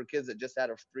and good for kids that just had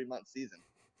a 3-month season.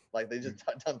 Like they just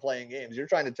done playing games. You're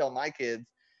trying to tell my kids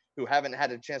who haven't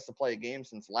had a chance to play a game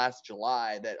since last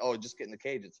July that, just get in the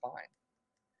cage. It's fine.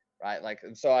 Right. Like,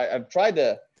 and so I've tried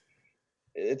to,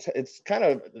 it's kind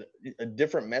of a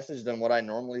different message than what I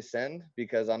normally send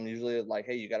because I'm usually like,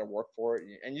 hey, you got to work for it.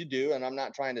 And you do. And I'm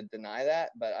not trying to deny that,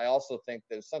 but I also think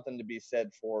there's something to be said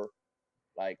for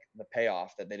like the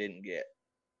payoff that they didn't get.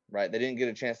 Right. They didn't get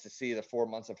a chance to see the 4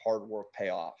 months of hard work pay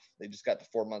off. They just got the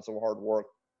 4 months of hard work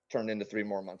turned into 3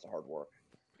 more months of hard work.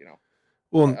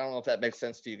 Well, I don't know if that makes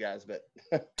sense to you guys, but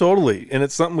totally. And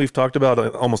it's something we've talked about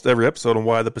almost every episode on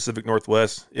why the Pacific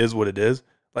Northwest is what it is.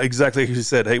 Like exactly like you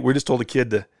said, hey, we just told a kid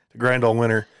to grind all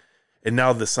winter and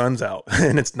now the sun's out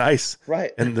and it's nice.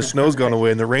 Right. And the snow's gone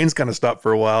away and the rain's kind of stopped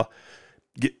for a while.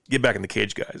 Get back in the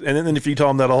cage, guys. And then if you tell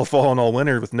them that all fall and all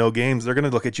winter with no games, they're going to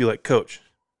look at you like, coach,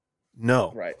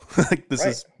 no. Right. Like this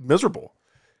is miserable.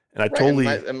 And I right. totally.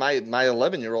 And my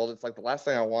 11-year-old, it's like the last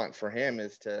thing I want for him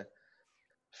is to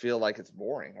feel like it's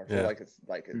boring or feel like it's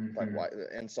like why.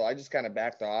 And so I just kind of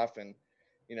backed off and,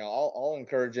 I'll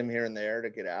encourage him here and there to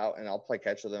get out and I'll play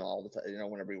catch with him all the time,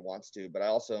 whenever he wants to. But I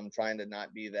also am trying to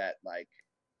not be that like,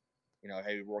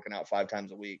 hey, we're working out 5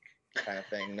 times a week kind of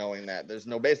thing, knowing that there's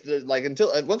no base, like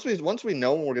until once we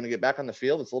know when we're going to get back on the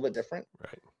field, it's a little bit different.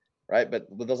 Right. But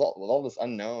with all this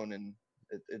unknown, and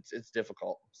it's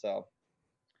difficult. So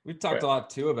we've talked a lot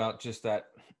too about just that,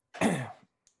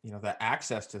 that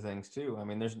access to things too. I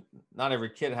mean, there's not every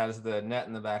kid has the net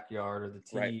in the backyard or the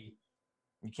tee. Right.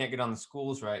 You can't get on the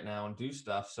schools right now and do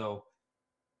stuff. So,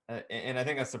 and I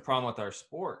think that's the problem with our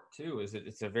sport too, is that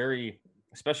it's a very,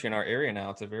 especially in our area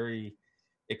now, it's a very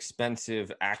expensive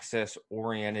access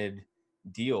oriented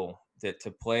deal that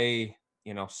to play,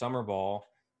 summer ball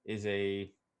is a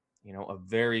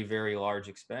very, very large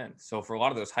expense. So for a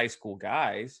lot of those high school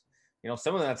guys,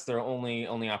 some of that's their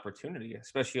only opportunity,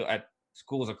 especially at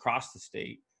schools across the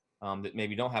state that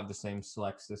maybe don't have the same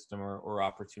select system or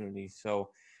opportunities. So,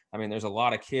 I mean, there's a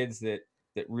lot of kids that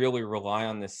really rely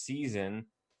on this season,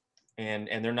 and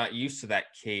they're not used to that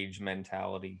cage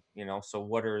mentality, so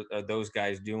what are those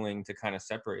guys doing to kind of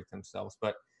separate themselves?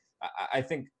 But I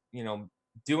think,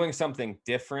 doing something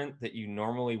different that you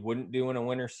normally wouldn't do in a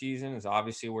winter season is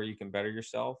obviously where you can better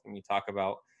yourself. And you talk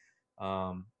about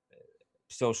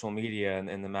social media and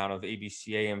the amount of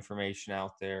ABCA information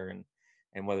out there,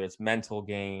 and whether it's mental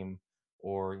game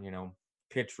or,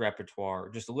 pitch repertoire,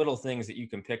 just little things that you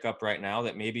can pick up right now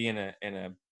that maybe in a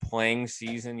playing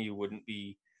season you wouldn't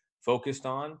be focused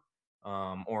on,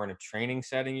 or in a training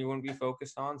setting you wouldn't be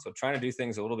focused on. So trying to do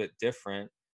things a little bit different,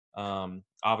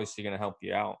 obviously going to help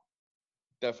you out.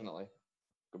 Definitely.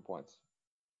 Good points.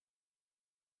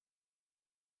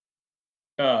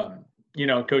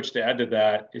 Coach, to add to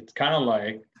that, it's kind of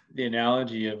like the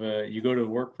analogy of you go to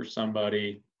work for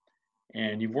somebody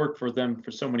and you've worked for them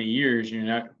for so many years, you're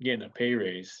not getting a pay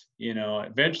raise.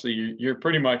 Eventually you're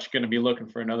pretty much going to be looking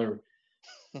for another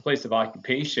place of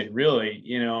occupation, really,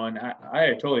 and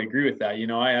I totally agree with that.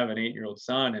 I have an 8-year-old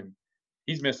son, and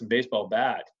he's missing baseball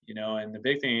bad, and the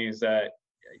big thing is that,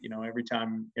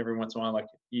 every once in a while, like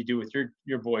you do with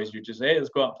your boys, you just, hey, let's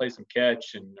go out and play some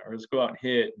catch, or let's go out and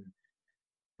hit.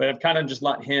 But I've kind of just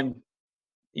let him,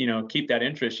 keep that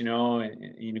interest, and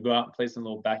go out and play some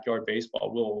little backyard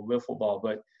baseball, wiffle ball.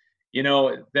 But,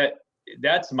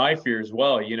 that's my fear as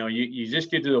well. You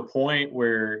just get to the point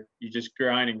where you just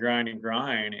grind and grind and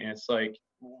grind. And it's like,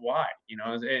 why?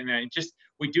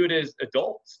 We do it as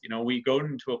adults. We go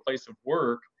into a place of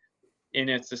work and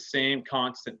it's the same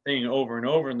constant thing over and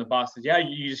over. And the boss says, yeah,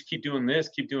 you just keep doing this,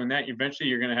 keep doing that. Eventually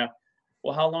you're going to have,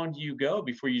 well, how long do you go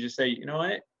before you just say, you know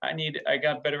what, I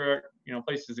got better,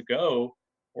 places to go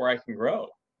where I can grow,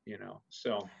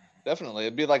 so. Definitely.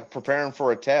 It'd be like preparing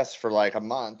for a test for like a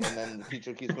month, and then the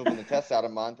teacher keeps moving the test out a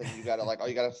month, and you got to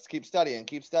you got to keep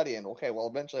studying. Okay, well,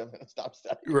 eventually I'm going to stop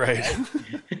studying. Right.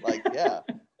 Like, yeah.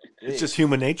 It's just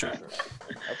human nature.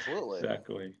 Absolutely.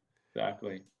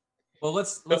 Exactly. Well,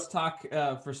 let's talk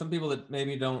for some people that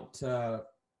maybe aren't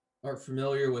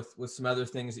familiar with some other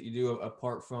things that you do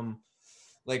apart from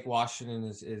Lake Washington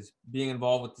is being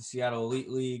involved with the Seattle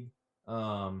Elite League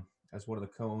as one of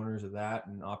the co-owners of that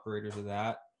and operators of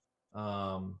that.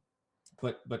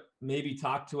 But maybe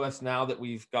talk to us now that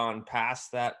we've gone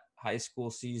past that high school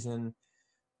season.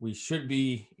 We should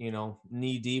be,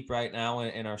 knee deep right now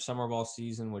in our summer ball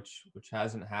season, which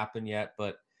hasn't happened yet.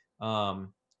 But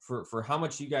for how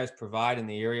much you guys provide in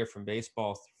the area from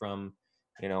baseball, from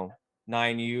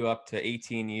 9U up to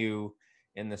 18U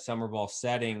in the summer ball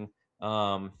setting,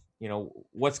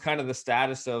 what's kind of the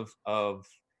status of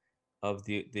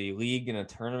the league and the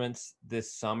tournaments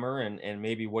this summer, and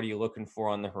maybe what are you looking for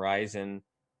on the horizon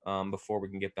before we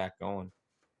can get back going?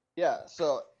 Yeah.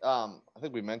 So I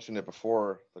think we mentioned it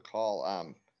before the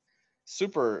call.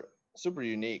 Super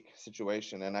unique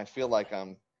situation. And I feel like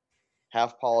I'm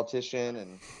half politician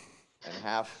and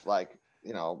half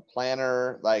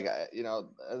planner,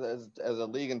 as a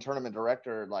league and tournament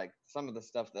director, like some of the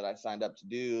stuff that I signed up to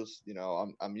do,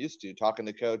 I'm used to talking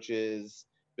to coaches,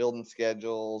 building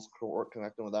schedules,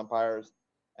 connecting with umpires.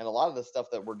 And a lot of the stuff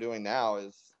that we're doing now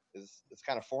is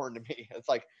kind of foreign to me.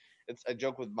 It's a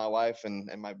joke with my wife and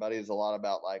my buddies a lot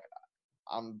about, like,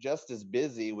 I'm just as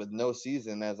busy with no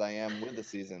season as I am with the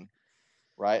season,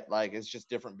 right? Like, it's just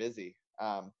different busy.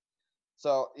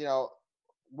 So,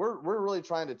 we're really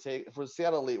trying to take, for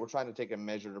Seattle Elite, we're trying to take a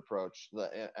measured approach.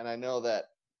 And I know that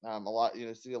a lot,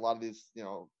 see a lot of these,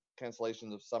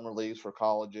 cancellations of summer leagues for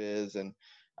colleges, and,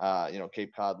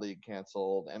 Cape Cod League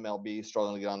canceled, MLB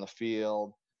struggling to get on the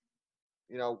field.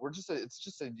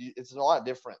 It's a lot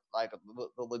different. Like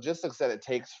the logistics that it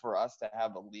takes for us to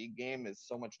have a league game is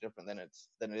so much different than it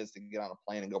is to get on a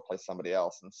plane and go play somebody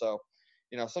else. And so,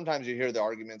 sometimes you hear the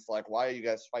arguments like, why are you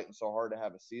guys fighting so hard to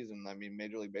have a season? I mean,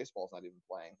 Major League Baseball is not even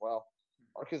playing. Well,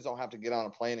 our kids don't have to get on a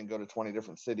plane and go to 20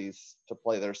 different cities to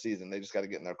play their season. They just got to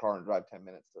get in their car and drive 10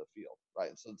 minutes to the field,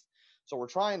 right? So we're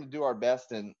trying to do our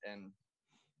best and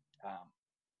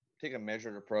take a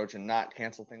measured approach and not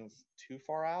cancel things too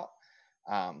far out.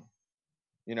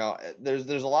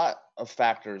 There's a lot of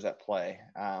factors at play.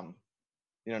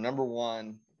 Number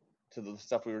one, to the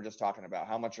stuff we were just talking about,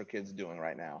 how much are kids doing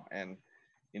right now? And,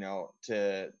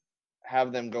 to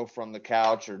have them go from the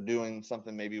couch or doing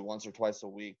something maybe once or twice a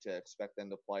week to expect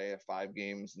them to play a 5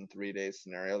 games in 3 days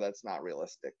scenario, that's not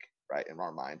realistic, right, in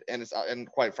our mind. And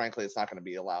quite frankly, it's not going to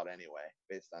be allowed anyway,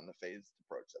 based on the phased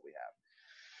approach that we have.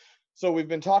 So we've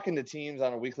been talking to teams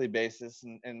on a weekly basis,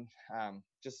 and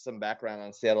just some background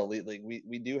on Seattle Elite League.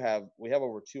 We have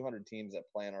over 200 teams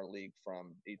that play in our league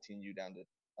from 18U down to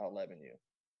 11U,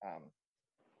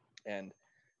 and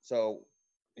so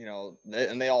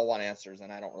and they all want answers,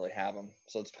 and I don't really have them.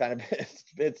 So it's kind of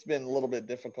it's been a little bit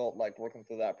difficult, like working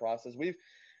through that process. We've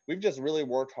just really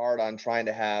worked hard on trying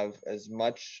to have as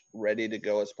much ready to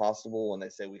go as possible when they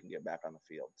say we can get back on the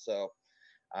field. So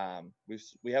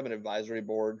we have an advisory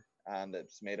board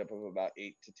that's made up of about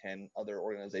 8 to 10 other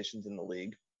organizations in the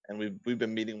league, and we've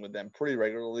been meeting with them pretty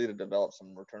regularly to develop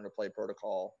some return to play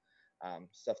protocol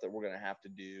stuff that we're going to have to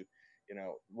do.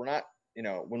 We're not,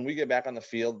 when we get back on the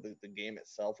field, the game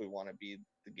itself, we want to be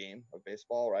the game of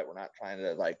baseball, right? We're not trying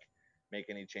to make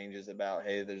any changes about,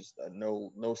 hey, there's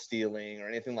no stealing or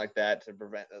anything like that to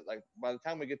prevent. Like, by the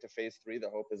time we get to phase 3, the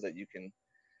hope is that you can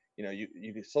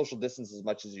you can social distance as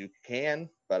much as you can,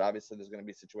 but obviously there's going to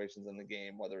be situations in the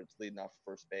game, whether it's leading off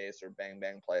first base or bang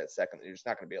play at second, that you're just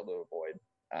not going to be able to avoid.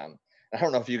 I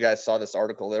don't know if you guys saw this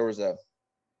article. There was a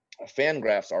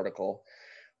Fangraphs article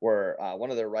where one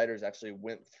of their writers actually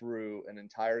went through an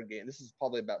entire game. This is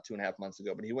probably about 2.5 months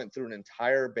ago, but he went through an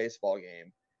entire baseball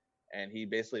game, and he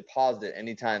basically paused it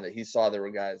anytime that he saw there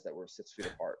were guys that were 6 feet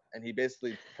apart. And he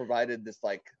basically provided this.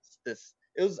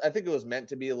 I think it was meant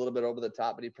to be a little bit over the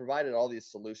top, but he provided all these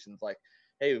solutions like,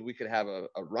 hey, we could have a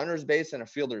runner's base and a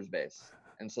fielder's base.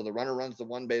 And so the runner runs to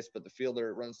one base, but the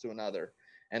fielder runs to another.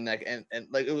 And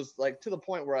it was to the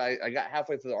point where I got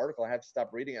halfway through the article, I had to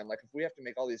stop reading. I'm like, if we have to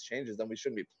make all these changes, then we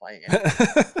shouldn't be playing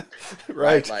it.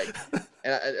 Right.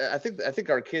 And I think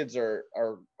our kids are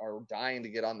dying to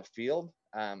get on the field.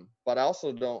 But I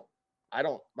also don't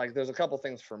there's a couple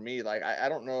things for me. I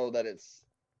don't know that it's,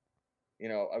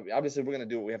 obviously we're going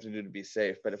to do what we have to do to be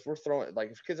safe, but if we're throwing,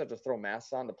 if kids have to throw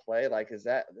masks on to play, is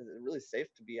it really safe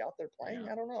to be out there playing?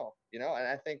 Yeah. I don't know, and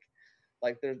I think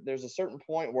there's a certain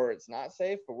point where it's not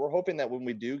safe, but we're hoping that when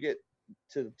we do get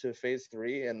to phase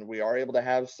 3 and we are able to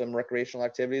have some recreational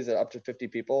activities at up to 50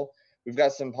 people, we've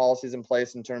got some policies in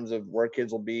place in terms of where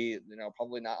kids will be,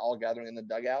 probably not all gathering in the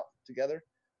dugout together,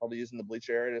 probably using the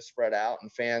bleacher area to spread out,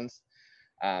 and fans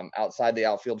outside the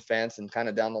outfield fence and kind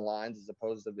of down the lines as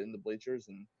opposed to in the bleachers.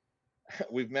 And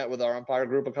we've met with our umpire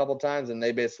group a couple of times, and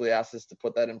they basically asked us to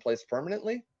put that in place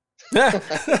permanently. As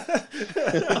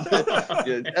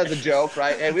a joke,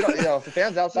 right? Hey, we don't, if the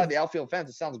fans outside the outfield fence,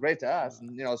 it sounds great to us,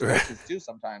 and as coaches too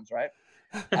sometimes, right?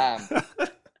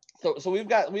 So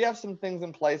we have some things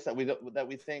in place that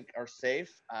we think are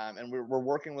safe, and we're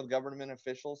working with government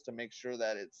officials to make sure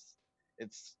that it's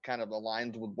kind of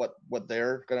aligned with what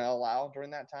they're going to allow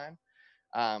during that time,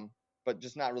 but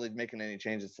just not really making any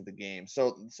changes to the game.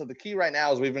 So the key right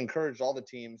now is we've encouraged all the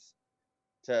teams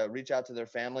to reach out to their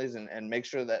families and make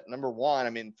sure that, number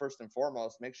one, first and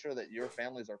foremost, make sure that your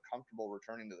families are comfortable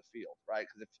returning to the field, right?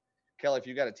 Because if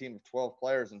you got a team of 12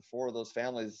 players and 4 of those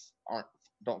families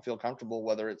don't feel comfortable,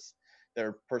 whether it's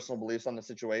their personal beliefs on the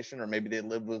situation or maybe they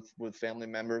live with family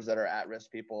members that are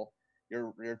at-risk people,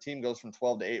 your team goes from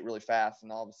 12 to 8 really fast,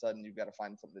 and all of a sudden you've got to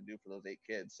find something to do for those 8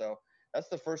 kids. So that's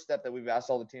the first step that we've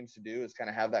asked all the teams to do, is kind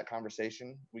of have that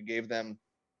conversation. We gave them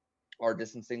our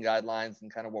distancing guidelines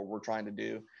and kind of what we're trying to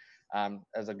do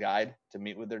as a guide to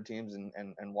meet with their teams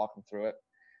and walk them through it.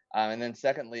 And then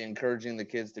secondly, encouraging the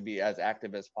kids to be as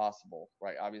active as possible,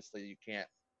 right? Obviously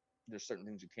there's certain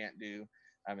things you can't do.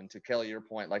 To Kelly, your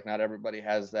point, not everybody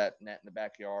has that net in the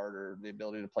backyard or the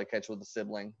ability to play catch with a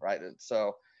sibling, right? And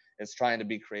so it's trying to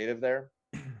be creative there.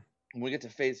 When we get to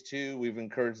phase 2, we've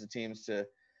encouraged the teams to,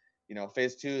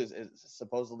 phase 2 is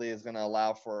supposedly is going to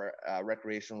allow for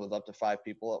recreation with up to 5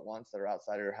 people at once that are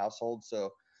outside of your household.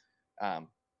 So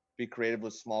be creative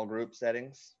with small group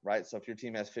settings, right? So if your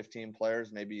team has 15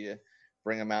 players, maybe you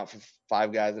bring them out for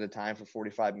 5 guys at a time for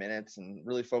 45 minutes and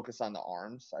really focus on the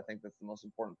arms. I think that's the most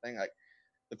important thing.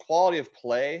 The quality of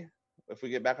play, if we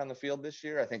get back on the field this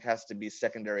year, I think has to be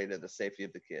secondary to the safety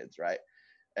of the kids, right?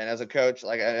 And as a coach,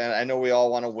 I know we all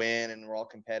want to win and we're all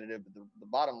competitive, but the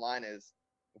bottom line is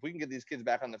if we can get these kids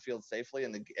back on the field safely,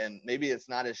 and maybe it's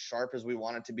not as sharp as we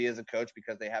want it to be as a coach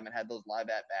because they haven't had those live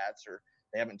at bats or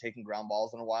they haven't taken ground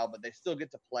balls in a while, but they still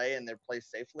get to play and they're played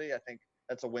safely. I think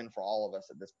that's a win for all of us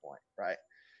at this point, right?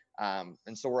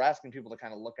 And so we're asking people to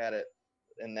kind of look at it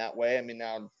in that way. I mean,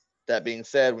 now that being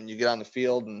said, when you get on the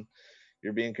field and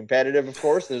you're being competitive, of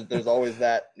course, there's always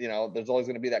that, there's always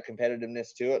going to be that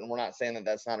competitiveness to it. And we're not saying that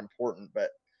that's not important,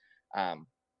 but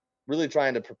really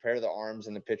trying to prepare the arms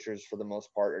and the pitchers for the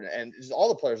most part. And just all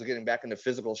the players are getting back into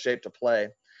physical shape to play.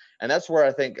 And that's where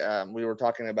I think we were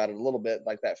talking about it a little bit,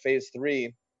 like that phase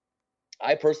 3.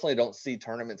 I personally don't see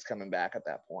tournaments coming back at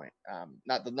that point.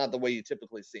 Not the way you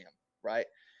typically see them, right?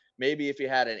 Maybe if you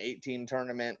had an 8-team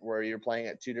tournament where you're playing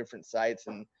at 2 different sites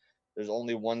and there's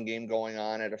only one game going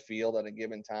on at a field at a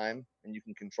given time, and you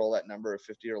can control that number of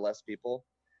 50 or less people.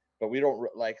 But we don't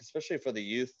especially for the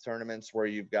youth tournaments where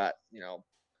you've got,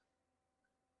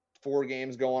 4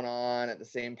 games going on at the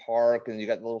same park and you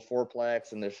got the little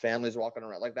fourplex and there's families walking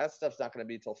around. Like that stuff's not going to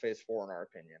be till phase 4 in our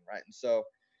opinion, right? And so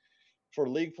for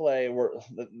league play,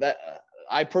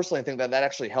 I personally think that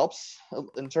actually helps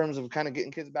in terms of kind of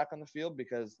getting kids back on the field,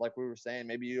 because like we were saying,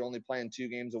 maybe you're only playing 2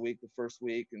 games a week the first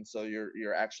week, and so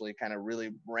you're actually kind of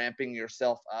really ramping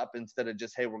yourself up instead of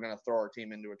just, hey, we're going to throw our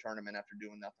team into a tournament after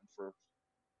doing nothing for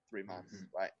 3 months,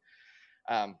 right?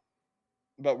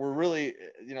 But we're really,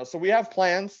 so we have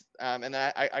plans, and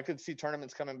I could see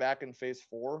tournaments coming back in phase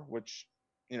 4, which,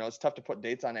 it's tough to put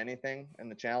dates on anything. And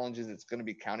the challenge is it's going to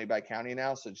be county by county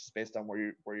now. So just based on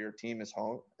where your team is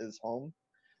home,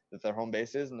 that their home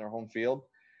base is and their home field.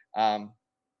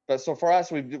 But so for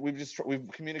us, we've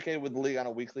communicated with the league on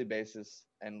a weekly basis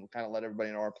and kind of let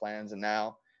everybody know our plans. And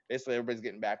now basically everybody's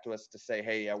getting back to us to say,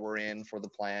 hey, yeah, we're in for the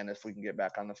plan if we can get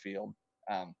back on the field.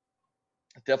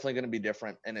 It's definitely going to be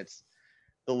different. And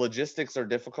the logistics are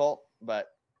difficult, but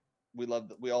we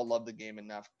all love the game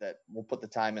enough that we'll put the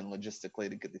time in logistically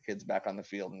to get the kids back on the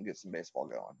field and get some baseball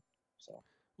going. So,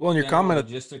 well, in your comment,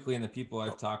 logistically, and the people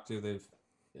I've talked to,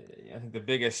 I think the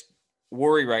biggest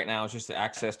worry right now is just the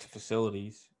access to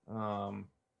facilities. In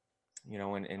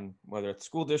whether it's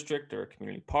school district or a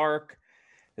community park,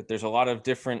 that there's a lot of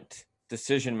different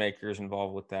decision makers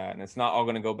involved with that, and it's not all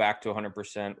going to go back to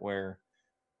 100% where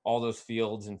all those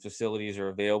fields and facilities are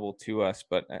available to us.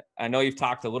 But I know you've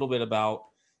talked a little bit about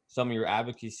some of your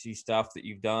advocacy stuff that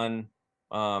you've done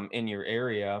in your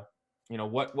area.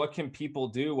 What can people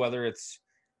do, whether it's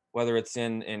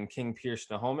in King Pierce,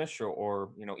 Snohomish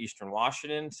or Eastern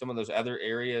Washington, some of those other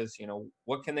areas,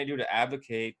 what can they do to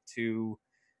advocate to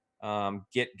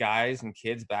get guys and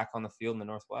kids back on the field in the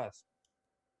Northwest?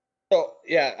 So,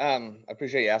 yeah, I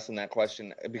appreciate you asking that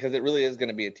question, because it really is going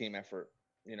to be a team effort.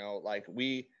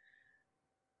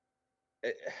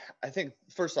 I think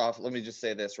first off, let me just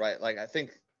say this, right? Like, I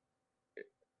think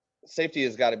safety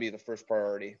has got to be the first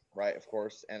priority, right? Of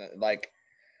course. And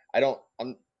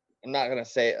I'm not going to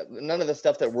say none of the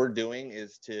stuff that we're doing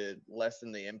is to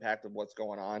lessen the impact of what's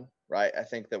going on, right? I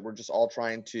think that we're just all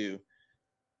trying to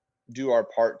do our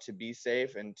part to be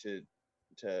safe and to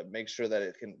make sure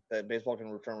that that baseball can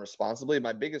return responsibly.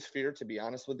 My biggest fear, to be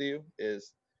honest with you,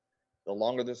 is the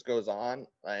longer this goes on,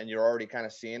 and you're already kind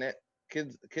of seeing it,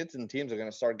 kids and teams are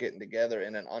going to start getting together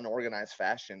in an unorganized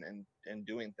fashion and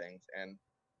doing things. And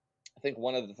I think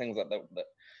one of the things that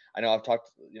I know I've talked,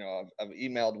 I've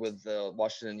emailed with the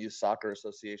Washington Youth Soccer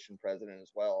Association president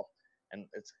as well. And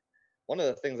it's one of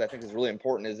the things I think is really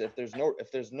important is if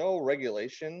there's no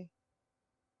regulation,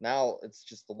 now it's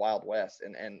just the Wild West.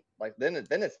 And like, then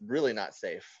it's really not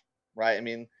safe. Right. I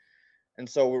mean, and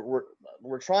so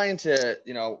we're trying to,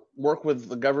 work with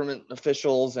the government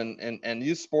officials and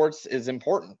youth sports is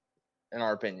important in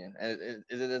our opinion. And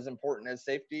is it as important as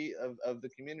safety of the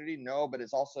community? No, but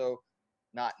it's also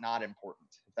not important,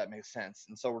 if that makes sense.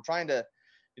 And so we're trying to,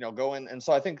 go in. And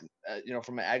so I think,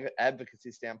 from an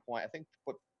advocacy standpoint, I think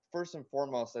first and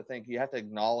foremost, I think you have to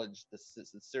acknowledge the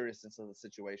seriousness of the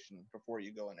situation before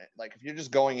you go in it. Like if you're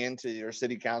just going into your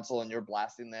city council and you're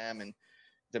blasting them and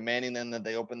demanding them that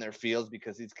they open their fields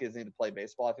because these kids need to play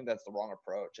baseball, I think that's the wrong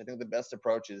approach. I think the best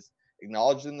approach is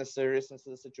acknowledging the seriousness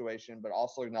of the situation, but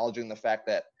also acknowledging the fact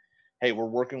that, hey, we're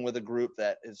working with a group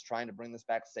that is trying to bring this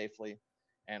back safely.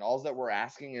 And all that we're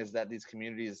asking is that these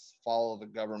communities follow the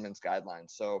government's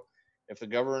guidelines. So if the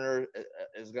governor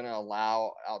is going to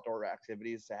allow outdoor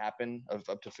activities to happen of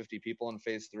up to 50 people in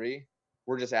phase 3,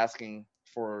 we're just asking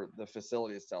for the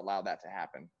facilities to allow that to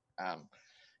happen.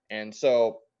 And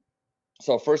so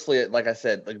firstly, like I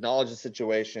said, acknowledge the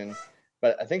situation,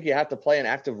 but I think you have to play an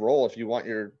active role if you want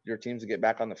your teams to get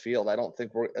back on the field. I don't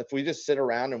think if we just sit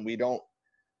around and we don't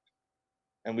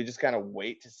and we just kind of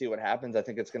wait to see what happens, I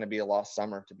think it's going to be a lost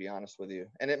summer, to be honest with you.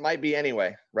 And it might be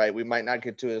anyway, right? We might not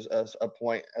get to a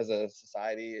point as a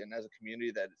society and as a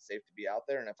community that it's safe to be out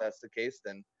there. And if that's the case,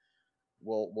 then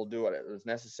we'll do what is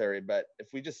necessary. But if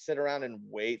we just sit around and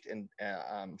wait and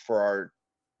for our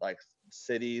like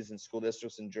cities and school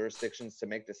districts and jurisdictions to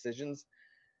make decisions,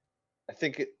 I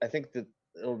think that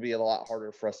it'll be a lot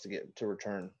harder for us to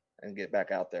return and get back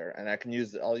out there. And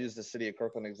I'll use the city of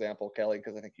Kirkland example, Kelly,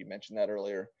 because I think you mentioned that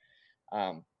earlier.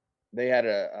 They had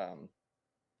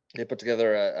they put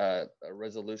together a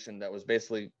resolution that was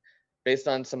basically based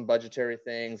on some budgetary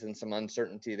things and some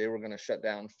uncertainty. They were going to shut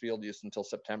down field use until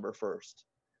September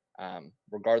 1st,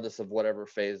 regardless of whatever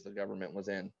phase the government was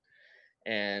in.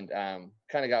 And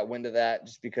kind of got wind of that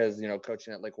just because,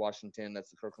 coaching at Lake Washington, that's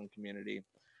the Kirkland community.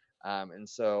 And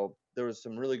so there was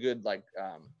some really good,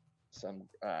 some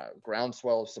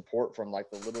groundswell of support from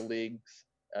like the little leagues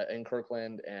in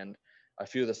Kirkland and a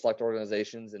few of the select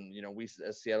organizations. And, we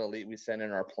as Seattle Elite, we sent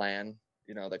in our plan,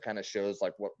 that kind of shows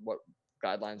like what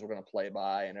guidelines we're going to play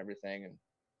by and everything.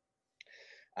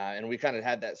 And we kind of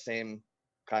had that same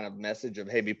kind of message of,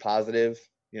 hey, be positive,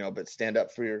 but stand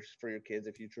up for your kids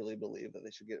if you truly believe that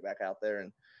they should get back out there.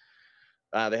 And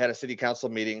they had a city council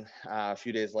meeting a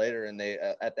few days later, and they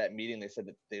at that meeting they said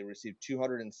that they received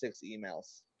 206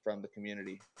 emails from the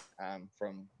community,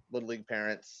 from Little League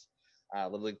parents,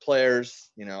 Little League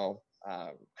players,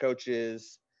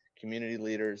 coaches, community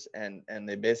leaders, and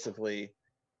they basically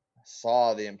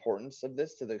saw the importance of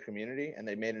this to the community, and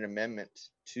they made an amendment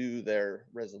to their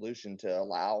resolution to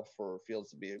allow for fields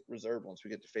to be reserved once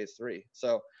we get to phase 3.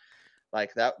 So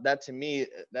like that to me,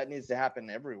 that needs to happen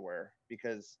everywhere,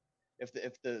 because if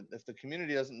the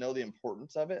community doesn't know the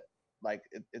importance of it, like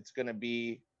it's going to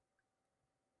be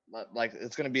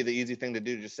the easy thing to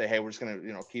do, to just say, hey, we're just going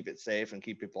to keep it safe and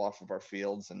keep people off of our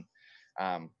fields. And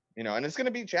and it's going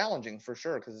to be challenging for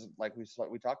sure, because like we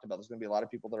talked about, there's going to be a lot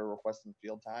of people that are requesting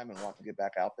field time and want to get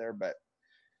back out there. But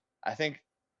I think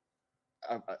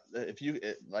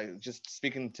just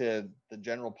speaking to the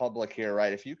general public here,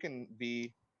 right, if you can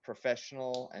be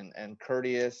professional and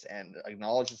courteous and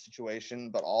acknowledge the situation,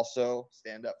 but also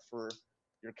stand up for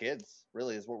your kids,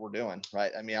 really is what we're doing,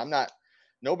 right? I mean,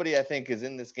 nobody I think is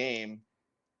in this game,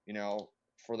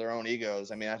 for their own egos.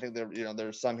 I mean, I think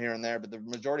there's some here and there, but the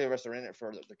majority of us are in it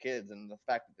for the kids. And the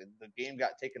fact that the game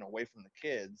got taken away from the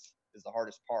kids is the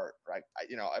hardest part, right?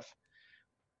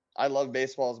 I love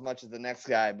baseball as much as the next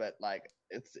guy, but like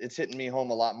it's hitting me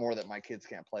home a lot more that my kids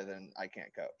can't play than I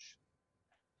can't coach,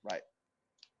 right?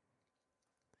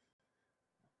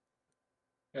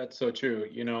 That's so true.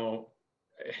 It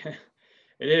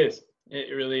is.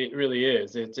 It really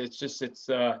is.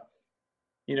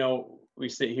 We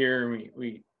sit here and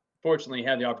we fortunately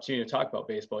had the opportunity to talk about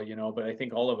baseball, but I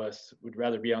think all of us would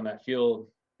rather be on that field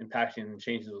impacting and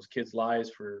changing those kids' lives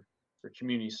for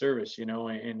community service,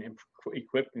 and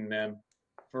equipping them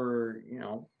for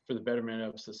the betterment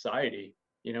of society,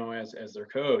 as their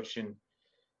coach. And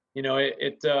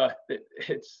it's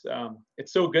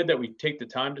so good that we take the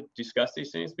time to discuss these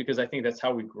things, because I think that's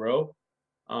how we grow.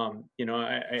 I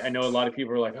know a lot of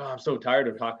people are like, oh, I'm so tired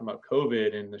of talking about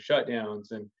COVID and the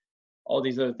shutdowns and all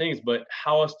these other things, but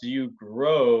how else do you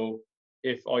grow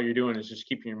if all you're doing is just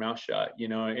keeping your mouth shut?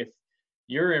 If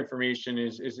your information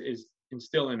is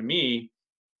instilling in me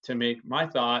to make my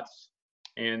thoughts,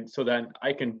 and so that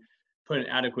I can put an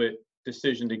adequate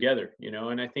decision together,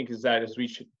 and I think as we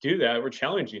should do that, we're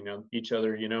challenging each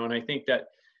other, and I think that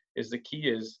is the key.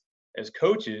 Is as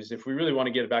coaches, if we really want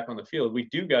to get it back on the field, we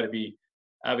do got to be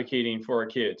advocating for our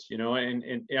kids,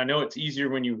 and I know it's easier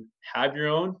when you have your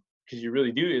own, because you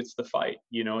really do. It's the fight,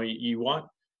 you want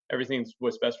everything's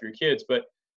what's best for your kids, but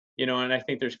and I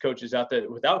think there's coaches out there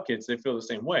without kids, they feel the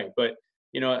same way. But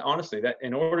honestly, that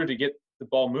in order to get the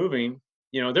ball moving,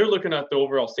 they're looking at the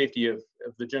overall safety of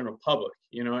the general public,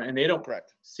 and they don't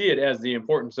see it as the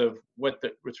importance of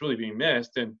what's really being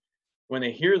missed. And when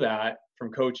they hear that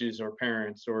from coaches or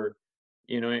parents or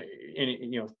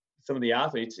some of the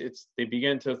athletes, they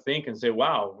begin to think and say,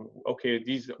 wow, okay,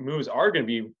 these moves are going to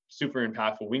be super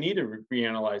impactful. We need to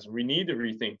reanalyze, we need to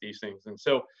rethink these things. And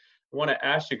so I want to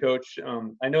ask you, Coach,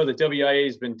 I know the WIA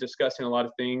has been discussing a lot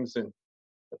of things and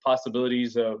the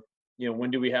possibilities of,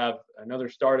 when do we have another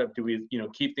startup? Do we,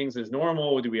 keep things as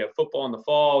normal? Do we have football in the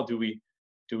fall? Do we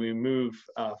move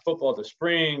football to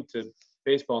spring, to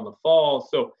baseball in the fall?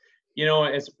 So,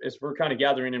 as we're kind of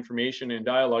gathering information and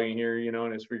dialoguing here,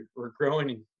 and as we're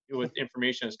growing with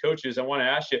information as coaches, I want to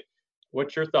ask you,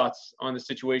 what's your thoughts on the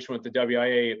situation with the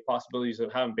WIA, possibilities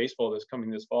of having baseball that's coming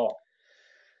this fall?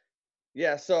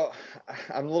 Yeah, so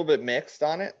I'm a little bit mixed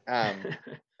on it. And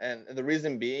the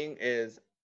reason being is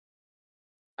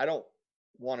I don't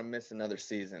want to miss another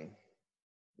season,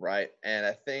 right? And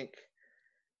I think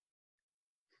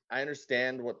I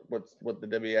understand what the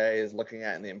WIA is looking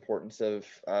at and the importance of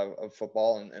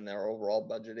football and their overall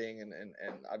budgeting, and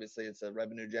obviously it's a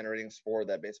revenue generating sport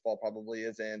that baseball probably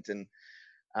isn't, and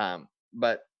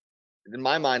but in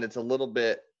my mind it's a little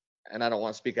bit, and I don't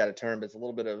want to speak out of turn, but it's a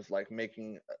little bit of like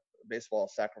making baseball a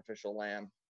sacrificial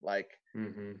lamb. Like,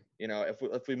 you know,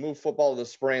 if we move football to the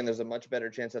spring, there's a much better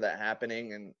chance of that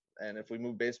happening, and if we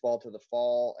move baseball to the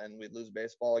fall and we lose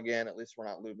baseball again, at least we're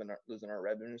not losing our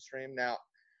revenue stream. Now,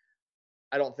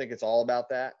 I don't think it's all about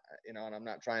that, you know, and I'm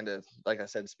not trying to, like I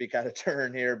said, speak out of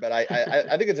turn here, but I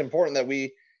think it's important that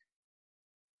we,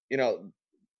 you know,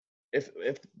 if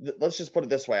let's just put it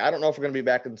this way. I don't know if we're going to be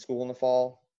back in school in the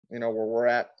fall, you know, where we're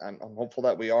at. I'm hopeful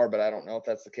that we are, but I don't know if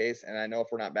that's the case. And I know if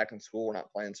we're not back in school, we're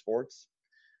not playing sports.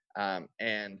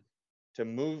 And to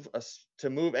move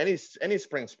any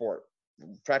spring sport,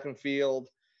 track and field,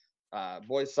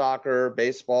 boys soccer,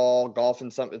 baseball, golf,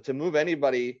 and something, to move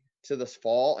anybody to this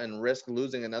fall and risk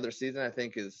losing another season, I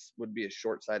think would be a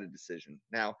short-sighted decision.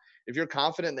 Now, if you're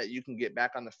confident that you can get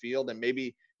back on the field, and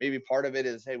maybe part of it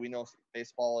is, hey, we know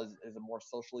baseball is a more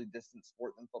socially distant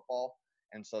sport than football,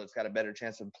 and so it's got a better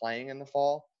chance of playing in the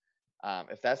fall.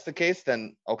 If that's the case,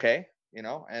 then okay, you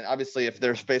know, and obviously if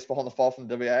there's baseball in the fall from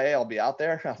the WIA, I'll be out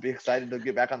there. I'll be excited to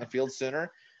get back on the field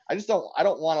sooner. I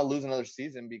don't want to lose another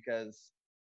season because,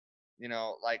 you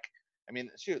know, like, I mean,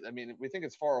 shoot, I mean, we think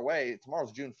it's far away.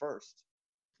 Tomorrow's June 1st.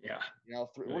 Yeah. You know,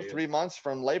 we're 3 months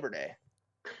from Labor Day,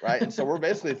 right? And so we're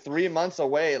basically 3 months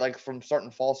away, like, from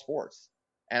starting fall sports.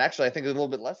 And actually, I think it's a little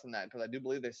bit less than that, because I do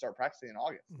believe they start practicing in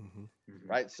August,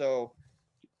 right? So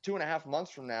 2.5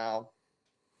 months from now,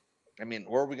 I mean,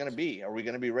 where are we going to be? Are we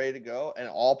going to be ready to go in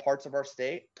all parts of our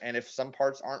state? And if some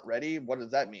parts aren't ready, what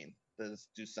does that mean?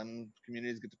 Do some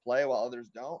communities get to play while others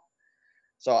don't?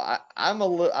 So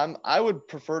I would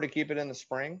prefer to keep it in the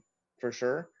spring for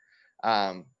sure,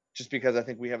 just because I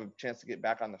think we have a chance to get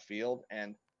back on the field.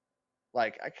 And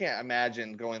like, I can't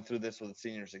imagine going through this with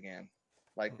seniors again.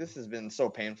 Like, this has been so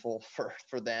painful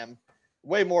for them,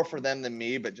 way more for them than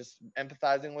me, but just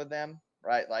empathizing with them,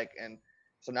 right? Like, and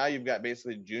so now you've got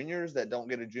basically juniors that don't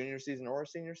get a junior season or a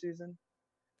senior season.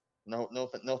 No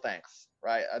thanks,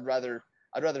 right? I'd rather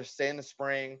stay in the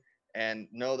spring and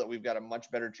know that we've got a much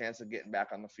better chance of getting back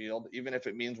on the field, even if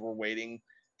it means we're waiting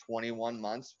 21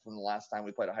 months from the last time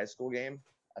we played a high school game.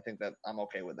 I think that I'm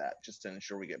okay with that, just to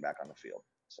ensure we get back on the field.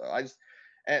 So I just,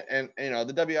 and you know,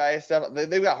 the WIA stuff,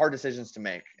 they've got hard decisions to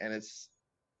make, and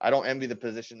I don't envy the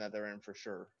position that they're in for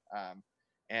sure.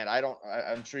 And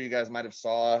I'm sure you guys might have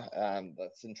saw the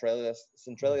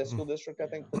Centralia School District, I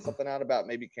think, put something out about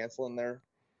maybe canceling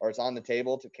or it's on the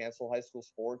table to cancel high school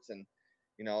sports. And,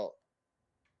 you know,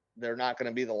 they're not going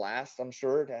to be the last, I'm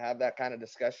sure, to have that kind of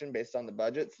discussion based on the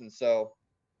budgets. And so,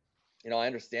 you know, I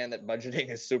understand that budgeting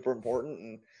is super important,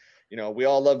 and, you know, we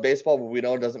all love baseball, but we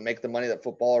know it doesn't make the money that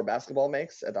football or basketball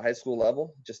makes at the high school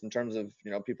level, just in terms of,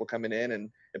 you know, people coming in, and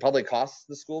it probably costs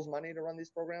the schools money to run these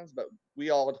programs, but we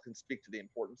all can speak to the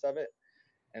importance of it.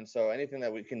 And so anything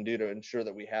that we can do to ensure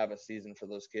that we have a season for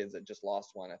those kids that just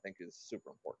lost one, I think is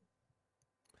super important.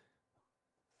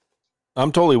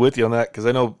 I'm totally with you on that, because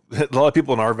I know a lot of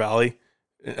people in our valley.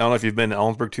 I don't know if you've been to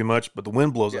Ellensburg too much, but the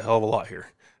wind blows a hell of a lot here.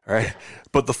 All right.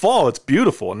 But the fall, it's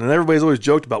beautiful. And then everybody's always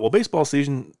joked about, well, baseball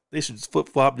season, they should flip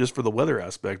flop just for the weather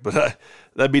aspect. But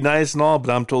that'd be nice and all.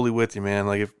 But I'm totally with you, man.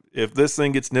 Like, if this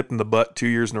thing gets nipped in the butt 2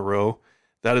 years in a row,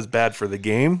 that is bad for the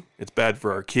game. It's bad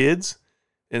for our kids.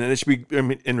 And then it should be, I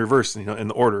mean, in reverse, you know, in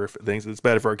the order of things. It's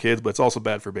bad for our kids, but it's also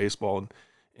bad for baseball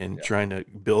and trying to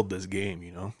build this game,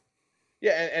 you know?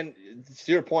 Yeah, and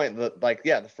to your point,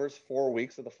 the first 4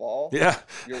 weeks of the fall. Yeah.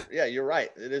 You're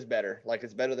right. It is better. Like,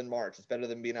 it's better than March. It's better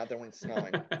than being out there when it's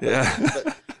snowing. Yeah.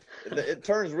 But it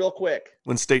turns real quick.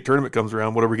 When state tournament comes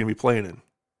around, what are we going to be playing in?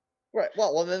 Right.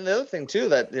 Well, then the other thing too,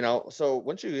 that, you know, so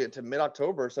once you get to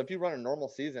mid-October, so if you run a normal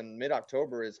season,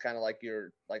 mid-October is kind of like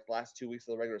your last 2 weeks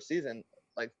of the regular season.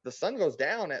 Like, the sun goes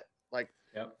down at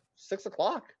 6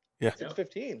 o'clock. Yeah.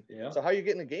 6:15. Yeah. So how are you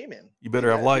getting a game in? You better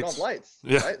have lights. You don't have lights.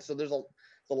 Yeah. Right. So there's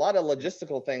a lot of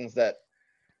logistical things that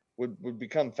would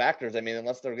become factors. I mean,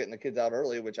 unless they're getting the kids out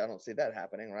early, which I don't see that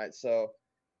happening. Right. So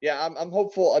yeah, I'm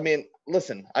hopeful. I mean,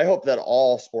 listen, I hope that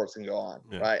all sports can go on.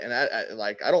 Yeah. Right. And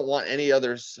I don't want any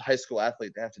other high school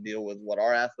athlete to have to deal with what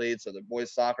our athletes or the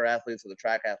boys soccer athletes or the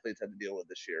track athletes had to deal with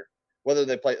this year, whether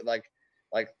they play like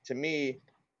to me,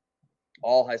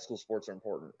 all high school sports are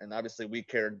important, and obviously we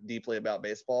care deeply about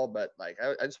baseball, but like,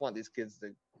 I just want these kids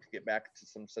to get back to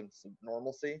some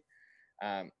normalcy.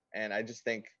 And I just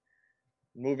think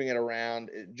moving it around,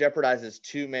 it jeopardizes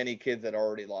too many kids that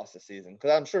already lost the season.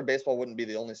 Because I'm sure baseball wouldn't be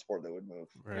the only sport that would move.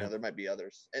 Right. You know, there might be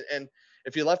others. And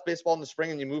if you left baseball in the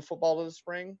spring and you move football to the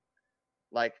spring,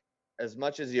 like as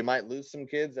much as you might lose some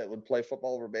kids that would play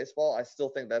football over baseball, I still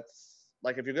think that's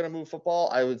like if you're going to move football,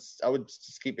 I would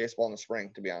just keep baseball in the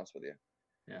spring, to be honest with you.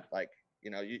 Yeah. Like, you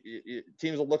know, you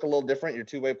teams will look a little different. Your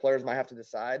two-way players might have to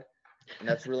decide, and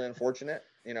that's really unfortunate,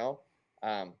 you know.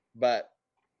 But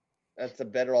that's a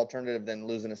better alternative than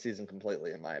losing a season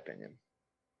completely, in my opinion.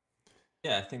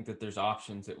 Yeah, I think that there's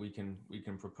options that we can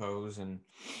propose, and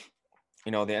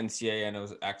you know, the NCAA I know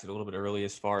has acted a little bit early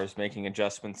as far as making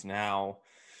adjustments now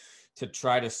to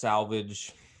try to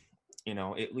salvage, you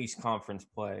know, at least conference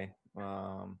play,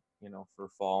 you know, for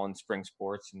fall and spring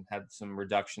sports, and had some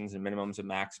reductions in minimums and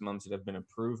maximums that have been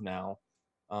approved now.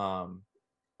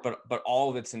 But all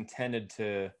of it's intended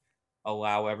to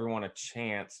allow everyone a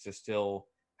chance to still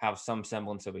have some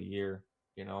semblance of a year,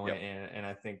 you know. Yep. And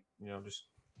I think, you know, just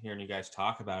hearing you guys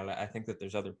talk about it, I think that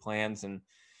there's other plans and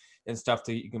stuff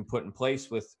that you can put in place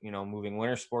with, you know, moving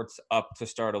winter sports up to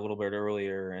start a little bit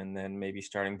earlier, and then maybe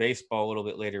starting baseball a little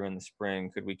bit later in the spring.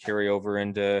 Could we carry over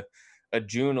into a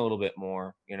June a little bit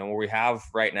more, you know, where we have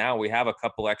right now, we have a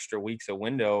couple extra weeks, a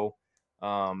window,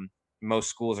 most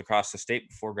schools across the state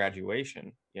before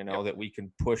graduation, you know, that we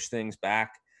can push things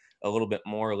back a little bit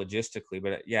more logistically.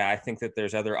 But yeah, I think that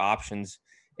there's other options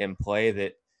in play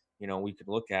that, you know, we could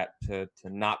look at to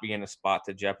not be in a spot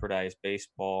to jeopardize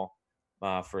baseball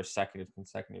for a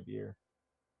consecutive year.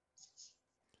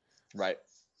 Right.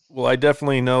 Well, I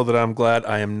definitely know that I'm glad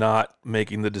I am not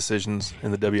making the decisions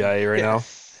in the WIA right now,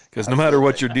 because no matter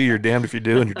what you do, you're damned if you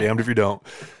do and you're damned if you don't.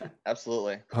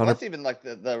 Absolutely. Well, that's even like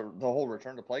the whole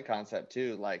return to play concept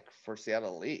too. Like for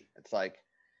Seattle Elite, it's like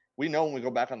we know when we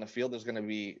go back on the field, there's going to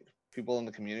be people in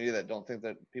the community that don't think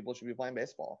that people should be playing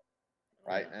baseball,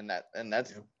 right? Yeah.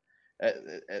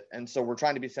 And so we're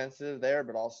trying to be sensitive there,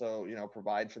 but also, you know,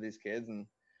 provide for these kids. And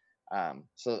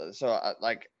so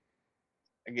like,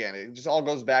 again, it just all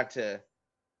goes back to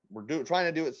trying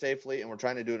to do it safely, and we're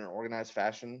trying to do it in an organized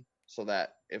fashion so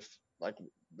that if like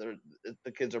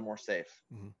the kids are more safe,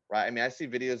 right? I mean, I see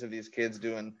videos of these kids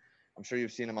doing, I'm sure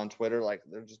you've seen them on Twitter, like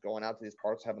they're just going out to these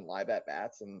parks having live at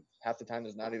bats, and half the time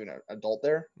there's not even an adult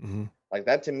there. Like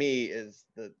that to me is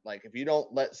like if you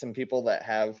don't let some people that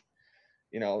have,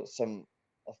 you know, some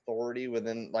authority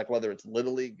within, like whether it's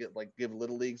Little League, give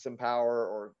Little League some power,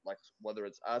 or like whether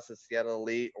it's us as Seattle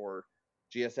Elite or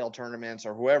GSL tournaments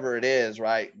or whoever it is,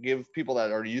 right? Give people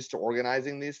that are used to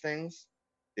organizing these things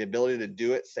the ability to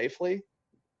do it safely.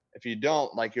 If you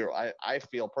don't, like I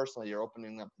feel personally, you're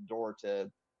opening up the door to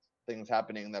things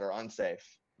happening that are unsafe,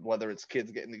 whether it's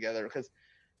kids getting together. Because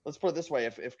let's put it this way,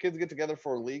 if kids get together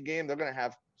for a league game, they're going to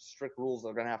have strict rules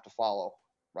they're going to have to follow,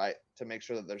 right, to make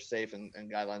sure that they're safe and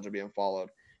guidelines are being followed.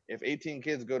 If 18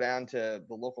 kids go down to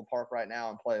the local park right now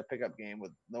and play a pickup game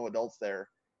with no adults there,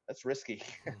 that's risky.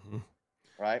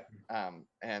 Right.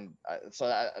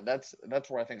 So that's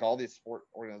where I think all these sport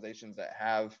organizations that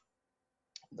have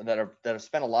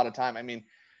spent a lot of time. I mean,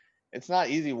 it's not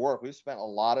easy work. We've spent a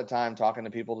lot of time talking to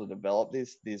people to develop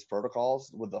these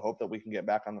protocols with the hope that we can get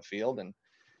back on the field. And,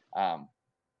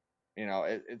 you know,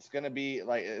 it's going to be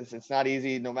like, it's not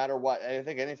easy no matter what. I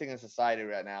think anything in society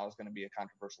right now is going to be a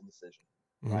controversial decision,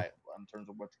 right? In terms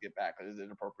of what to get back. Is it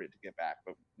appropriate to get back?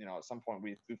 But, you know, at some point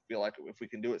we feel like if we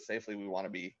can do it safely, we want to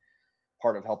be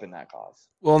part of helping that cause.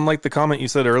 Well, and like the comment you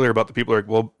said earlier about the people are like,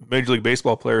 well, Major League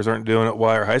Baseball players aren't doing it.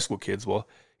 Why are high school kids? Well,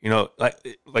 you know,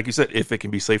 like you said, if it can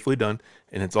be safely done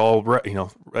and it's all right, you know,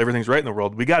 everything's right in the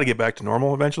world, we got to get back to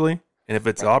normal eventually. And if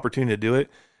it's an opportunity to do it,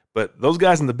 but those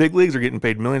guys in the big leagues are getting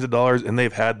paid millions of dollars and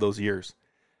they've had those years.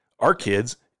 Our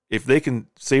kids, if they can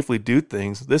safely do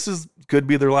things, could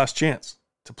be their last chance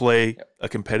to play a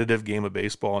competitive game of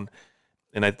baseball.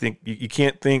 And I think you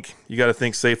can't think, you got to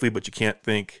think safely, but you can't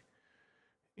think,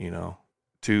 you know,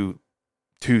 to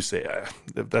say,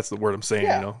 that's the word I'm saying,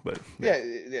 you know, but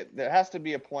there has to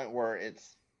be a point where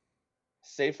it's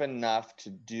safe enough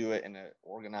to do it in a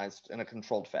organized, in a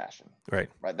controlled fashion. Right.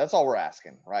 That's all we're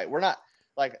asking, right? We're not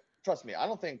like, trust me, I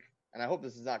don't think, and I hope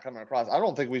this is not coming across, I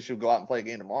don't think we should go out and play a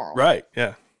game tomorrow. Right.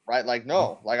 Yeah. Right. Like,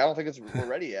 no, like, I don't think we're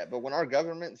ready yet, but when our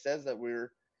government says that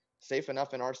we're safe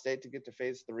enough in our state to get to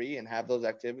phase 3 and have those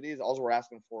activities, all we're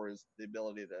asking for is the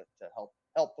ability to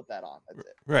help put that on. That's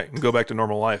it. Right. And go back to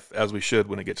normal life as we should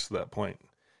when it gets to that point.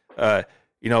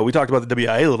 You know, we talked about the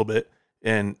WIA a little bit,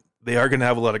 and they are going to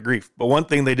have a lot of grief. But one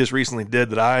thing they just recently did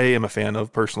that I am a fan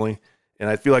of personally, and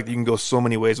I feel like you can go so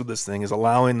many ways with this thing, is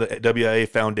allowing the WIA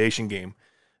Foundation game.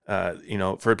 You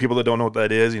know, for people that don't know what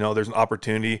that is, you know, there's an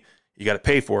opportunity. You got to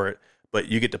pay for it, but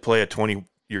you get to play a 20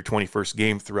 your 21st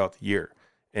game throughout the year.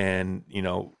 And, you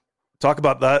know, talk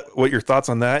about that, what your thoughts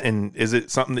on that, and is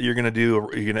it something that you're going to do?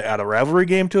 Are you going to add a rivalry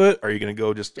game to it? Are you going to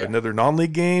go just another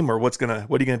non-league game, or what are you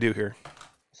going to do here?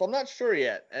 So I'm not sure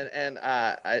yet. And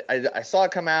I saw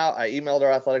it come out. I emailed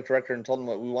our athletic director and told him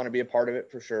that we want to be a part of it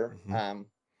for sure.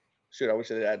 Mm-hmm. I wish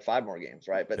they had 5 more games,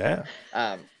 right? But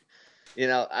you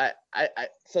know,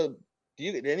 so do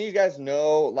any of you guys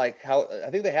know like how, I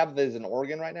think they have these in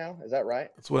Oregon right now. Is that right?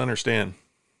 That's what I understand.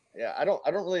 Yeah, I don't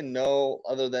really know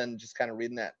other than just kind of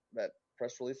reading that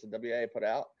press release the WA put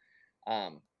out.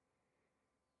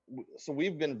 So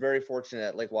we've been very fortunate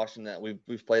at Lake Washington that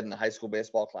we've played in the high school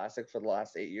baseball classic for the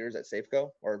last 8 years at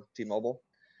Safeco or T-Mobile.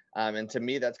 And to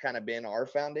me, that's kind of been our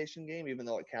foundation game, even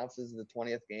though it counts as the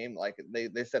 20th game. Like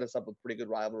they set us up with pretty good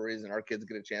rivalries, and our kids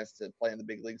get a chance to play in the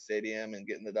big league stadium and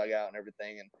get in the dugout and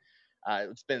everything. And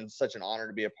it's been such an honor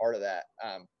to be a part of that.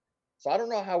 So I don't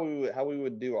know how we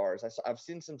would do ours. I've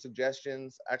seen some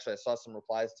suggestions. Actually, I saw some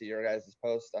replies to your guys'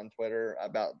 post on Twitter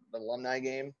about the alumni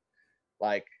game.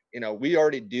 Like, you know, we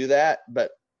already do that,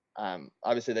 but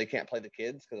obviously they can't play the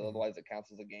kids because otherwise it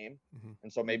counts as a game. Mm-hmm.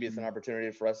 And so maybe it's an opportunity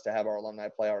for us to have our alumni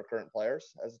play our current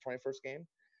players as the 21st game.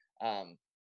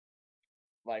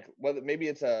 Like whether maybe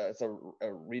it's a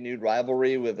renewed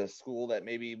rivalry with a school that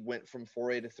maybe went from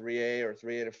 4A to 3A or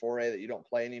 3A to 4A that you don't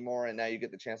play anymore, and now you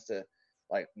get the chance to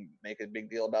like make a big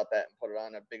deal about that and put it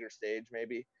on a bigger stage.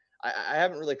 Maybe I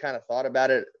haven't really kind of thought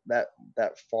about it that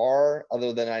far,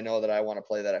 other than I know that I want to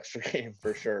play that extra game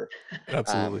for sure.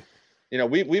 Absolutely. You know,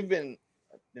 we've been,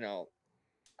 you know,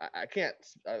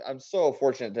 I'm so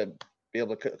fortunate to be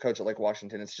able to coach at Lake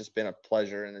Washington. It's just been a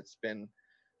pleasure, and it's been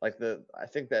like I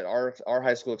think that our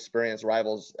high school experience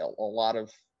rivals a lot of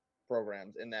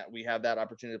programs in that we have that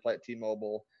opportunity to play at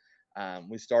T-Mobile.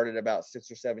 We started about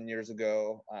 6 or 7 years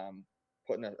ago,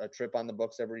 putting a trip on the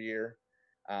books every year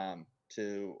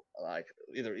to like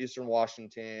either Eastern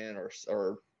Washington or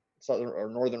Southern or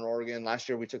Northern Oregon. Last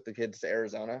year we took the kids to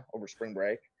Arizona over spring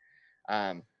break.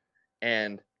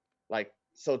 And like,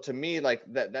 so to me, like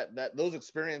that those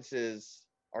experiences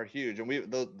are huge. And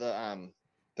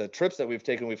the trips that we've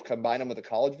taken, we've combined them with a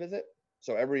college visit.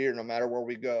 So every year, no matter where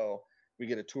we go, we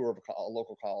get a tour of a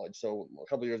local college. So a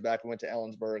couple of years back, we went to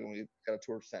Ellensburg and we got a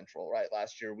tour of Central, right?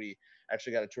 Last year, we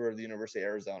actually got a tour of the University of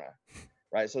Arizona,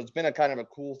 right? So it's been a kind of a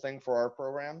cool thing for our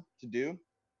program to do.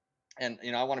 And,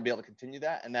 you know, I want to be able to continue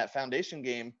that. And that foundation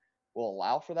game will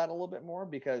allow for that a little bit more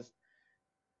because,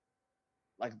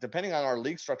 like, depending on our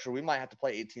league structure, we might have to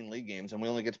play 18 league games and we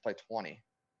only get to play 20.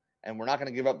 And we're not going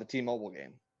to give up the T-Mobile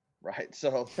game, right?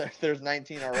 So there's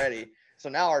 19 already. So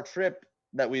now our trip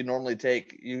that we normally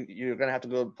take, you're going to have to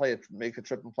go make a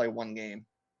trip and play one game,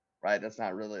 right? That's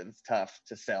not really, it's tough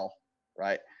to sell,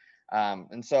 right?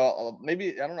 And so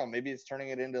maybe, I don't know, maybe it's turning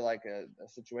it into like a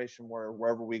situation where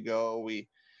wherever we go, we,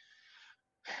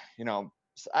 you know,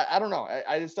 I don't know.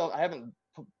 I haven't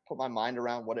put my mind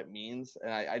around what it means.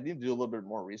 And I need to do a little bit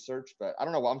more research, but I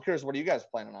don't know. Well, I'm curious, what are you guys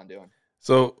planning on doing?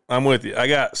 So I'm with you. I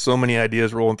got so many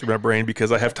ideas rolling through my brain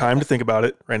because I have time to think about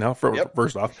it right now.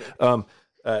 First off,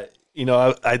 you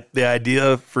know, the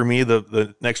idea for me,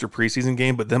 the extra preseason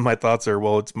game, but then my thoughts are,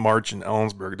 well, it's March in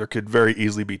Ellensburg. There could very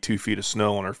easily be 2 feet of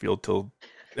snow on our field till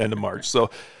end of March. So,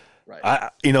 right.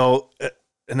 You know,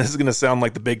 and this is going to sound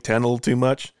like the Big Ten a little too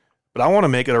much, but I want to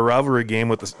make it a rivalry game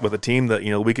with a team that,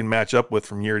 you know, we can match up with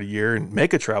from year to year and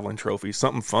make a traveling trophy,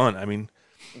 something fun. I mean,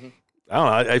 I don't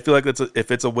know. I feel like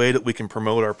if it's a way that we can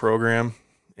promote our program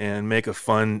and make a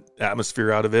fun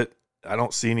atmosphere out of it, I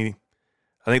don't see any.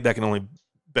 I think that can only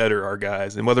better our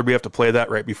guys. And whether we have to play that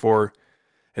right before,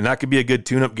 and that could be a good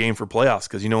tune-up game for playoffs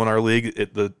because, you know, in our league,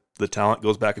 the talent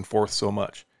goes back and forth so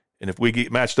much. And if we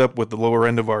get matched up with the lower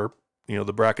end of our, you know,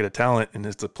 the bracket of talent, and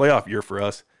it's a playoff year for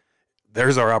us,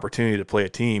 there's our opportunity to play a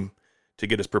team to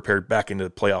get us prepared back into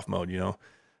playoff mode, you know.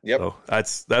 Yep. So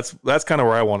that's kind of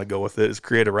where I want to go with it, is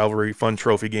create a rivalry, fun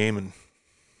trophy game, and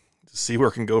see where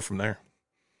it can go from there.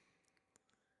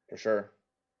 For sure.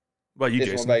 What about you,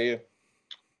 Jason? What about you?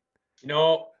 You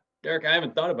know, Derek, I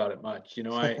haven't thought about it much. You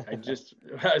know, I just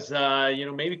was, you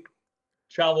know, maybe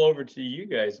travel over to you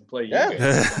guys and play you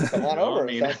guys. Come on over. I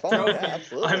mean, sounds fun. Yeah,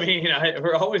 absolutely. I mean,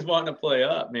 we're always wanting to play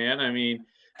up, man. I mean,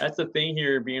 that's the thing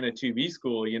here being a 2B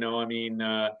school, you know. I mean,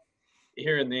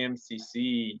 here in the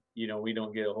MCC, you know, we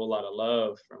don't get a whole lot of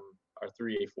love from our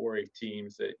 3A, 4A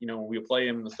teams that, you know, we play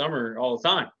them in the summer all the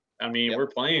time. I mean, we're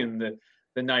playing the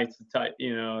Knights, the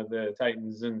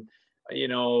Titans, and, you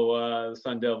know, the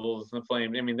Sun Devils and the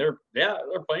Flames. I mean, they're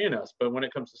playing us, but when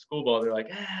it comes to school ball, they're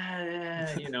like,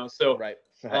 you know, so, right.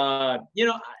 you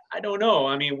know, I don't know.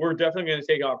 I mean, we're definitely going to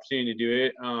take opportunity to do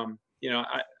it. You know,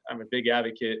 I'm a big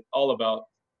advocate all about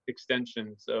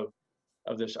extensions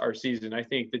of this our season. I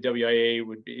think the WIA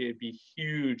it'd be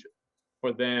huge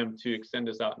for them to extend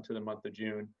us out into the month of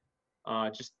June.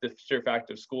 Just the sheer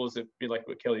fact of schools, that be like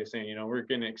what Kelly was saying, we're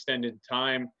getting extended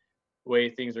time, the way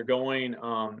things are going.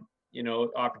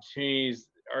 Opportunities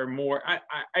are more. I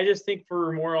just think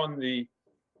for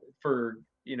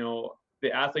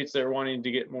the athletes that are wanting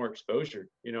to get more exposure.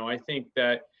 I think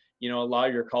that a lot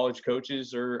of your college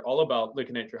coaches are all about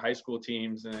looking at your high school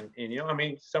teams, and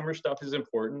summer stuff is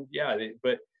important,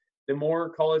 but the more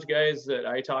college guys that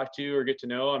I talk to or get to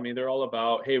know, they're all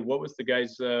about, hey, what was the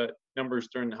guys' numbers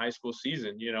during the high school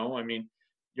season? You're going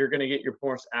to get your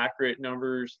most accurate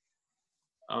numbers,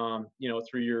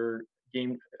 through your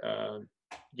game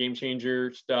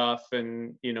changer stuff,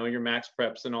 and your max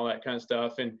preps and all that kind of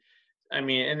stuff. And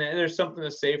and there's something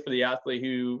to say for the athlete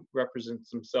who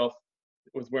represents himself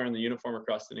with wearing the uniform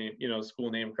across the name, the school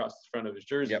name across the front of his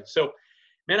jersey. Yep. So,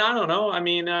 man, I don't know. I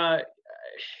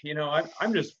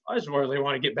just really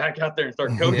want to get back out there and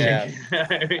start coaching. Yeah,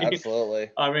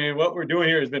 absolutely. What we're doing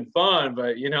here has been fun,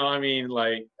 but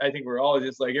I think we're all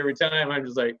just like, every time I'm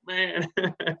just like, man,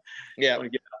 yeah, I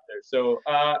want to get out there. So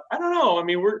I don't know.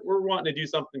 We're wanting to do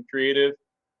something creative,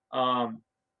 but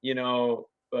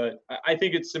I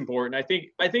think it's important. I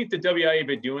think the WIA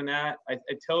by doing that,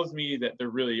 it tells me that they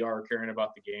really are caring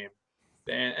about the game,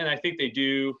 and I think they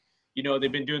do.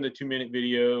 They've been doing the 2-minute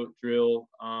video drill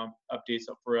updates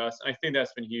up for us. I think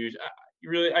that's been huge.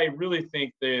 I really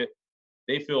think that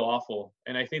they feel awful,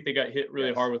 and I think they got hit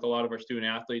really hard with a lot of our student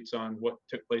athletes on what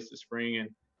took place this spring. And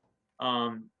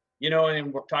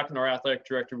and we're talking to our athletic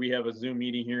director. We have a Zoom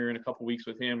meeting here in a couple weeks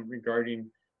with him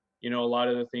regarding a lot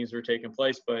of the things that are taking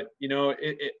place. But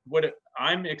what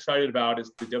I'm excited about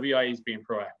is the WIA is being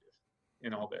proactive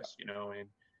in all this. And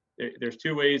there's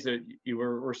two ways that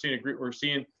we're seeing a group. We're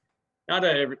seeing not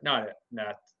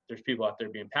there's people out there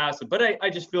being passive, but I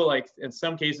just feel like in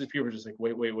some cases people are just like,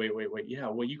 wait. Yeah,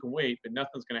 well, you can wait, but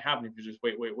nothing's going to happen if you just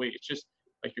wait. It's just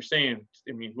like you're saying.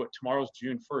 Tomorrow's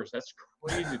June 1st. That's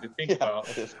crazy to think about.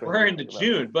 We're into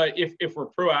June, but if we're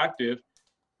proactive,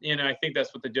 I think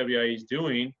that's what the WIA is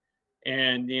doing,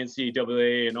 and the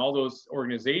NCAA and all those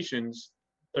organizations,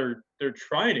 they're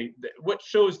trying to. What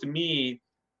shows to me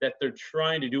that they're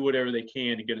trying to do whatever they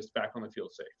can to get us back on the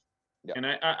field safe. Yeah. And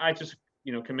I just,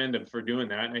 commend them for doing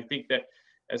that. And I think that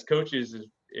as coaches,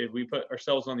 if we put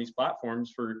ourselves on these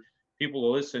platforms for people to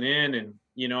listen in, and,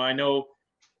 I know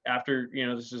after,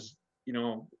 this is,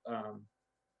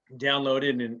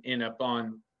 downloaded and up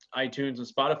on iTunes and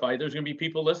Spotify, there's going to be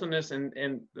people listening to this, and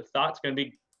the thought's going to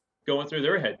be going through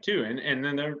their head too. And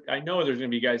then I know there's going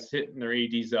to be guys hitting their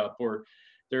ADs up or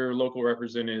their local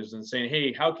representatives and saying,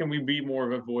 hey, how can we be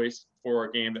more of a voice for our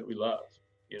game that we love?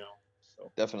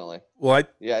 Definitely. Well,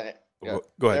 yeah. Go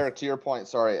ahead. Eric, to your point,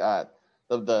 sorry.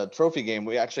 The trophy game,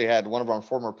 we actually had one of our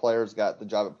former players got the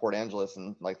job at Port Angeles,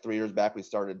 and like 3 years back, we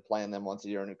started playing them once a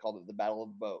year, and we called it the Battle of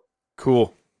the Boat.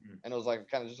 Cool. And it was like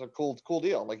kind of just a cool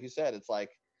deal. Like you said, it's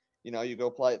like, you go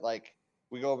play, like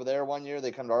we go over there one year,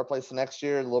 they come to our place the next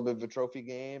year, a little bit of a trophy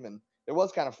game, and it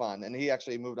was kind of fun. And he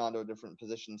actually moved on to a different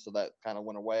position, so that kind of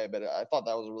went away. But I thought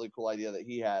that was a really cool idea that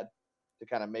he had, to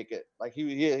kind of make it like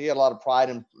he had a lot of pride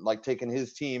in like taking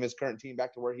his current team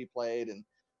back to where he played. And,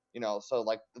 so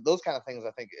like those kind of things,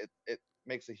 I think it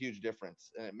makes a huge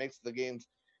difference, and it makes the games,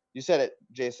 you said it,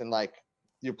 Jason, like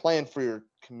you're playing for your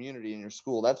community and your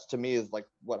school. That's, to me, is like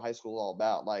what high school is all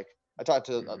about. Like I talked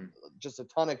to just a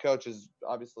ton of coaches,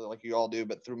 obviously, like you all do,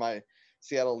 but through my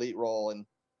Seattle Elite role, and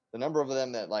the number of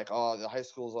them that like, oh, the high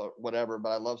school's whatever, but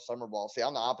I love summer ball. See,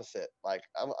 I'm the opposite. Like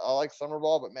I like summer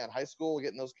ball, but man, high school,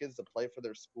 getting those kids to play for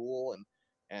their school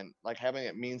and like having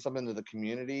it mean something to the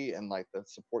community, and like the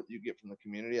support you get from the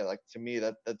community, like to me,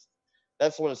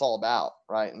 that's what it's all about,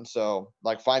 right? And so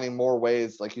like finding more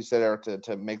ways, like you said, Eric,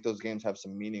 to make those games have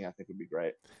some meaning, I think would be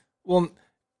great. Well,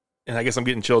 and I guess I'm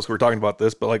getting chills because we're talking about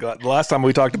this, but like the last time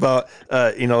we talked about,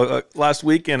 last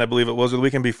weekend, I believe it was, or the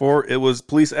weekend before, it was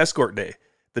police escort day.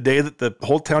 The day that the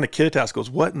whole town of Kittitas goes,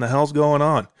 what in the hell's going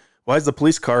on? Why is the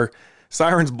police car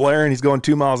sirens blaring? He's going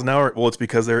 2 miles an hour. Well, it's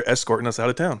because they're escorting us out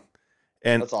of town.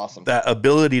 And that's awesome. That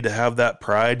ability to have that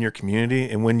pride in your community.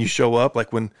 And when you show up,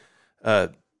 like when,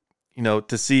 to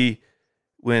see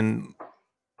when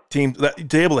teams, to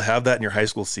be able to have that in your high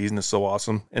school season is so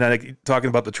awesome. And talking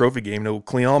about the trophy game,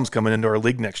 Clealm's coming into our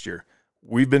league next year.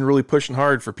 We've been really pushing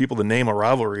hard for people to name a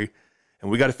rivalry. And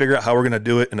we got to figure out how we're going to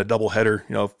do it in a doubleheader.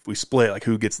 If we split, like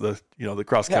who gets the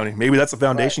cross county, maybe that's a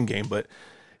foundation game. But,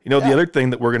 the other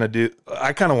thing that we're going to do,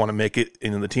 I kind of want to make it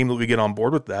in the team that we get on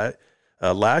board with that.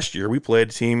 Last year we played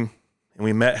a team and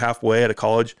we met halfway at a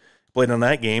college, played on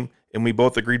that game. And we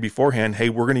both agreed beforehand, hey,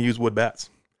 we're going to use wood bats.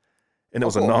 and it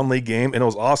was a non-league game, and it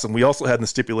was awesome. We also had in the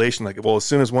stipulation, like, well, as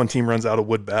soon as one team runs out of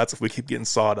wood bats, if we keep getting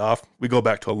sawed off, we go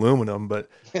back to aluminum. But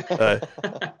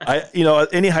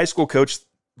any high school coach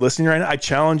listening right now, I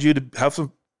challenge you to have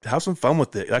some fun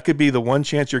with it. That could be the one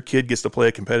chance your kid gets to play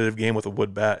a competitive game with a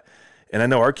wood bat. And I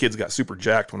know our kids got super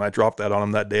jacked when I dropped that on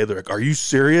them that day. They're like, "Are you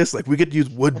serious? Like, we get to use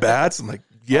wood bats?" I'm like,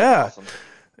 "Yeah." Awesome.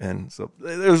 And so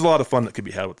there's a lot of fun that could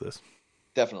be had with this.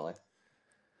 Definitely.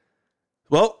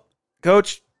 Well,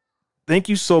 Coach, thank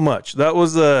you so much. That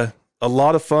was a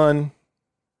lot of fun,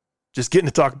 just getting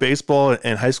to talk baseball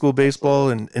and high school baseball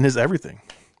and his everything.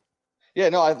 Yeah,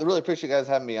 no, I really appreciate you guys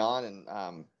having me on.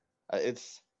 And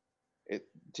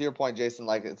to your point, Jason,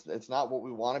 like it's not what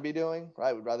we want to be doing,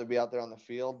 right? We'd rather be out there on the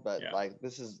field, but like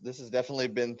this has definitely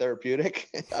been therapeutic,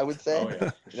 I would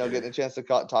say. Getting a chance to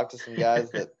talk to some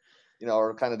guys that,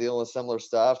 are kind of dealing with similar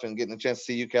stuff, and getting a chance to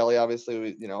see you, Kelly. Obviously,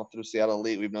 we, through Seattle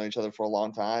Elite, we've known each other for a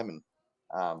long time,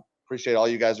 and appreciate all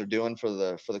you guys are doing for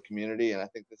the community. And I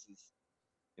think this is,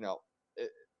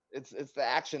 it's the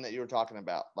action that you were talking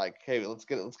about. Like, hey, let's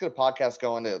get a podcast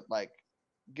going to like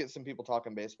get some people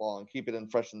talking baseball and keep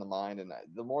it fresh in the mind. And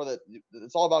the more that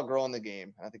it's all about growing the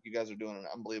game. And I think you guys are doing an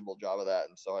unbelievable job of that.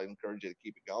 And so I encourage you to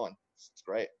keep it going. It's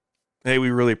great. Hey,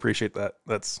 we really appreciate that.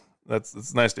 It's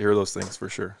nice to hear those things for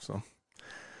sure. So,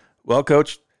 well,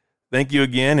 Coach, thank you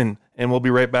again. And we'll be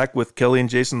right back with Kelly and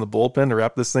Jason in the bullpen to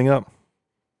wrap this thing up.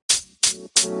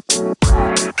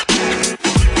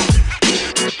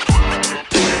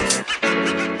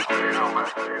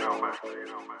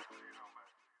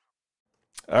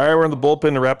 All right, we're in the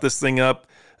bullpen to wrap this thing up.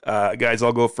 Guys,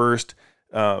 I'll go first.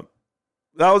 That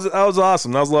was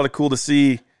awesome. That was a lot of cool to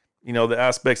see, the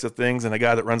aspects of things, and a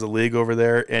guy that runs a league over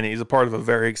there, and he's a part of a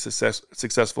very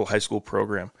successful high school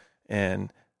program.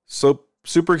 And so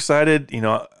super excited.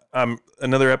 I'm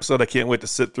another episode I can't wait to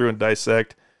sit through and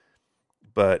dissect.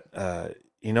 But,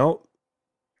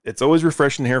 it's always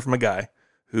refreshing to hear from a guy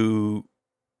who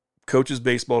coaches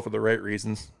baseball for the right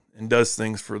reasons and does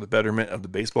things for the betterment of the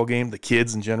baseball game, the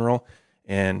kids in general.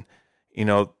 And,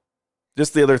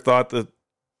 just the other thought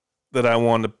that I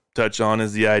wanted to touch on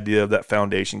is the idea of that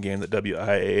foundation game that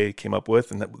WIAA came up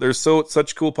with. And that there's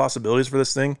such cool possibilities for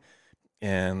this thing.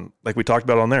 And like we talked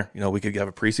about on there, we could have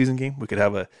a preseason game. We could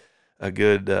have a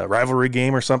good rivalry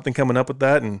game or something coming up with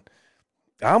that. And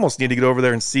I almost need to get over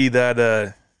there and see that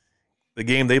the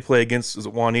game they play against, is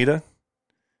it Juanita?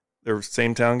 They're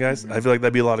same town guys. Mm-hmm. I feel like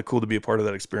that'd be a lot of cool to be a part of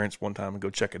that experience one time and go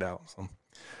check it out. So,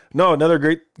 no, another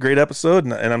great episode,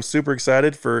 and I'm super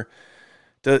excited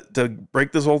to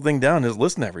break this whole thing down and just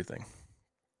listen to everything.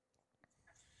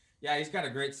 Yeah, he's got a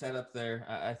great setup there.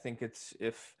 I think it's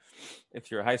if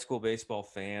you're a high school baseball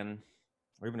fan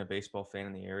or even a baseball fan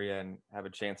in the area and have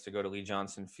a chance to go to Lee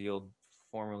Johnson Field,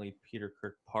 formerly Peter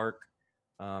Kirk Park,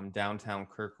 downtown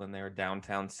Kirkland, there,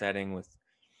 downtown setting with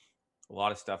a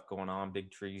lot of stuff going on,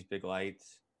 big trees, big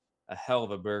lights, a hell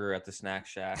of a burger at the Snack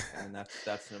Shack. And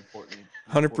that's an important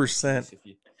 100%. If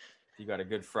you got a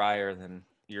good fryer, then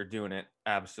you're doing it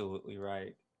absolutely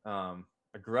right.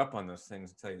 I grew up on those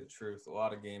things, to tell you the truth. A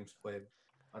lot of games played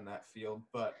on that field,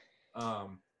 but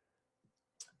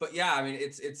yeah, I mean,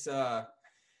 it's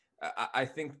I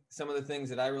think some of the things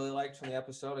that I really liked from the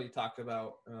episode, you talked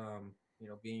about,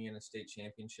 being in a state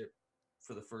championship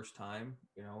for the first time,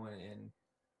 and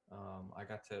I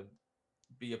got to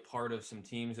be a part of some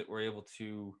teams that were able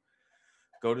to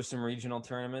go to some regional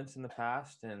tournaments in the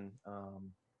past, and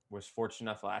was fortunate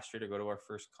enough last year to go to our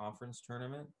first conference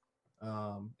tournament.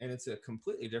 And it's a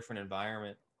completely different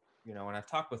environment, and I've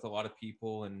talked with a lot of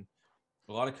people and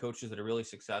a lot of coaches that are really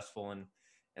successful, and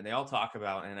they all talk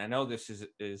about, and I know this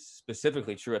is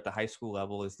specifically true at the high school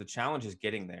level, is the challenge is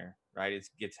getting there, right?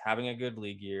 It's having a good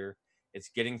league year. It's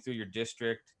getting through your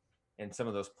district and some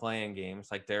of those playing games.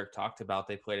 Like Derek talked about,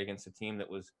 they played against a team that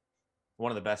was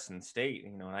one of the best in the state,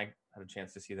 and I had a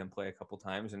chance to see them play a couple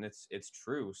times, and it's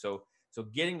true. So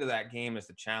getting to that game is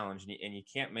the challenge, and you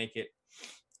can't make it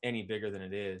any bigger than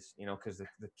it is, because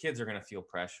the kids are going to feel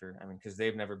pressure. I mean, because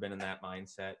they've never been in that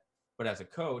mindset. But as a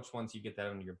coach, once you get that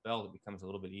under your belt, it becomes a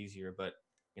little bit easier. But,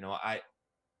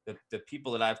 the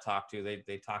people that I've talked to,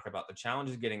 they talk about the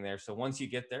challenges getting there. So once you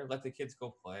get there, let the kids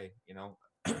go play,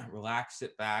 relax,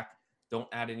 sit back, don't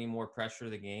add any more pressure to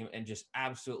the game, and just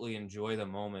absolutely enjoy the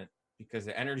moment, because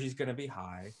the energy is going to be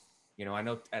high. I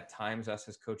know at times us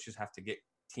as coaches have to get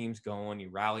teams going, you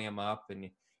rally them up and,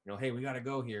 hey, we got to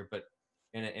go here. But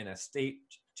in a state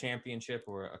championship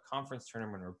or a conference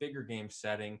tournament or a bigger game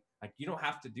setting, like, you don't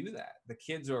have to do that. The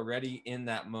kids are already in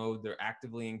that mode. They're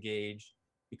actively engaged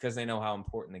because they know how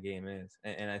important the game is.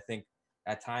 And I think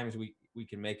at times we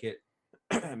can make it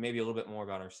maybe a little bit more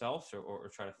about ourselves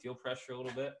or try to feel pressure a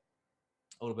little bit.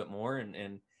 a little bit more,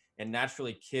 and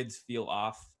naturally kids feel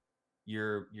off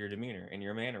your demeanor and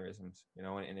your mannerisms,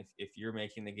 and if you're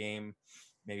making the game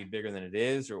maybe bigger than it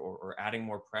is, or adding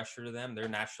more pressure to them, they're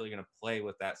naturally going to play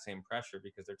with that same pressure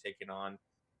because they're taking on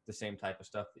the same type of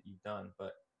stuff that you've done.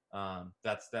 But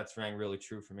that's rang really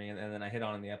true for me. And then I hit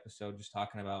on in the episode just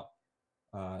talking about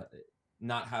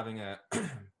not having a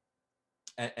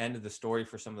end of the story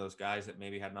for some of those guys that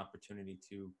maybe had an opportunity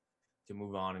to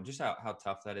move on, and just how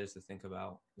tough that is to think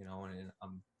about, and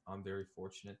I'm very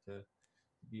fortunate to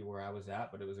be where I was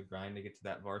at, but it was a grind to get to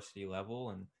that varsity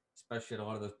level, and especially at a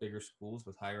lot of those bigger schools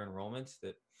with higher enrollments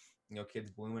that, kids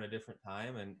bloom at a different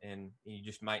time, and you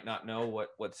just might not know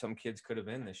what some kids could have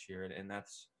been this year. And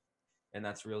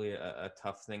that's really a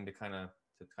tough thing to kind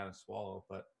of swallow,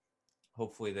 but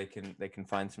hopefully they can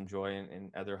find some joy in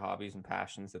other hobbies and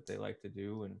passions that they like to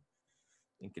do,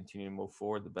 and continue to move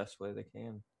forward the best way they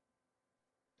can.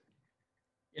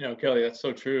 Kelly, that's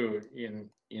so true. In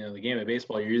the game of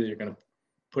baseball, you're either going to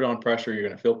put on pressure, you're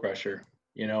going to feel pressure.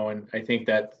 And I think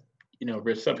that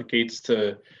reciprocates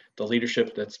to the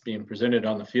leadership that's being presented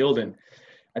on the field. And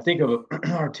I think of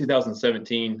our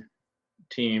 2017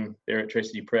 team there at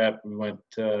Tracy D. Prep. We went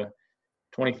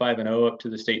 25-0 up to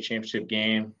the state championship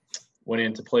game. Went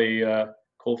in to play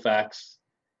Colfax,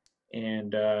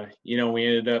 and we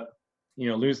ended up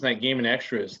losing that game in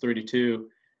extras 3-2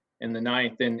 in the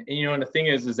ninth. And and the thing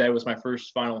is that was my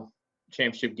first final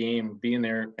championship game being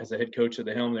there as a head coach at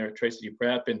the helm there at Tracy D.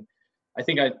 Prep. And I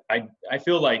think I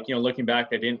feel like looking back,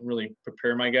 I didn't really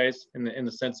prepare my guys in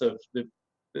the sense of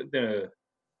the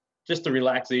just the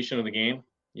relaxation of the game.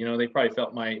 They probably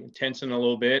felt my tension a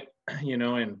little bit,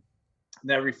 and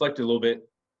that reflected a little bit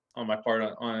on my part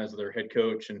on as their head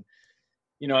coach. And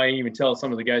I even tell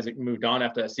some of the guys that moved on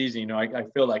after that season, I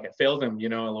feel like I failed them, a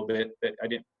little bit, that I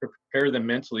didn't prepare them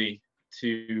mentally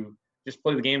to just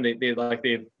play the game they like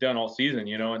they've done all season,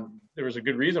 and there was a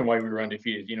good reason why we were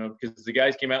undefeated, because the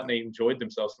guys came out and they enjoyed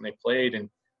themselves and they played. And,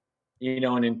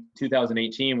 and in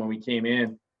 2018, when we came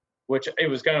in, which it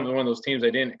was kind of one of those teams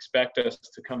I didn't expect us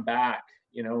to come back,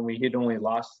 we had only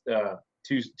lost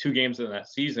two games in that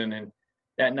season. And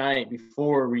that night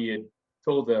before, we had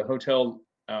told the hotel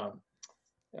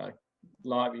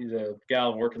lobby, the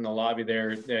gal working the lobby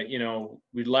there, that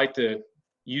we'd like to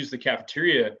use the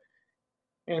cafeteria.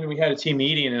 And we had a team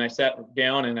meeting, and I sat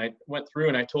down and I went through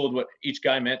and I told what each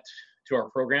guy meant to our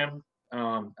program,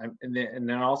 and then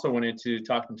I also went into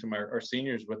talking to our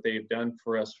seniors what they've done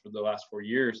for us for the last 4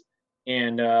 years.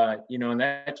 And and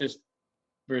that just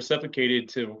reciprocated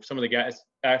to some of the guys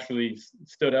actually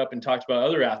stood up and talked about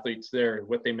other athletes there,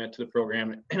 what they meant to the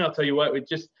program. And I'll tell you what, it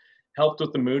just helped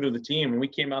with the mood of the team. And we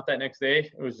came out that next day,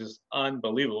 it was just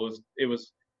unbelievable. It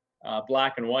was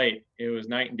black and white. It was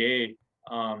night and day,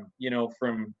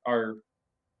 from our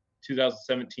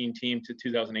 2017 team to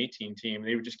 2018 team.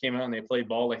 They just came out and they played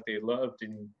ball like they loved.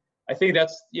 And I think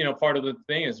that's, part of the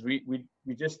thing is we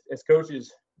just, as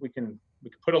coaches, we can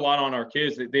put a lot on our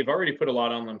kids. They've already put a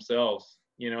lot on themselves,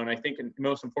 and I think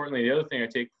most importantly, the other thing I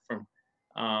take from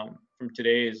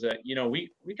today is that,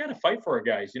 we got to fight for our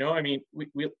guys.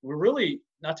 We're really,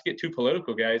 not to get too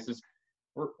political, guys, is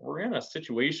we're in a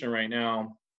situation right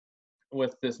now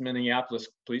with this Minneapolis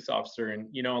police officer. And,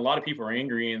 a lot of people are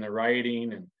angry and they're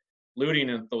rioting and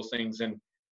looting and those things. And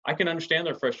I can understand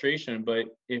their frustration, but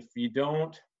if you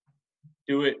don't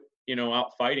do it,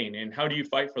 out fighting, and how do you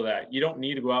fight for that? You don't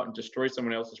need to go out and destroy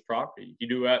someone else's property. You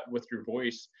do that with your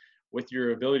voice, with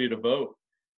your ability to vote.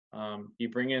 You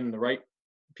bring in the right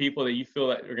people that you feel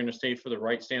that are going to stay for the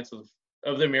right stance of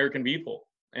the American people.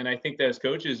 And I think that as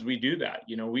coaches, we do that.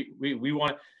 We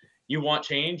want, you want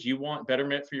change, you want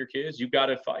betterment for your kids, you got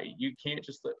to fight. You can't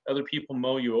just let other people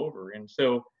mow you over. And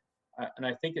so, and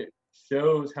I think it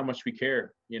shows how much we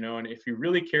care, and if you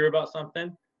really care about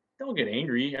something, don't get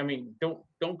angry. I mean,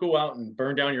 don't go out and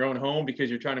burn down your own home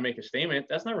because you're trying to make a statement.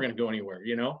 That's never going to go anywhere.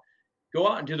 Go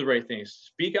out and do the right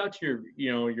things. Speak out to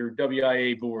your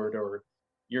WIA board or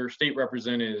your state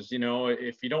representatives.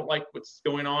 If you don't like what's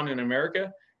going on in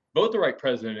America, vote the right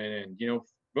president and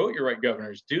vote your right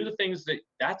governors. Do the things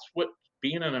that's what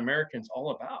being an American is all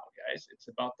about, guys. It's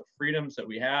about the freedoms that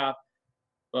we have,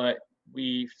 but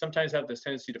we sometimes have this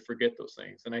tendency to forget those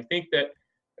things. And I think that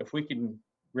if we can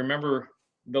remember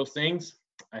those things,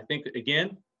 I think that,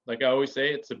 again, like I always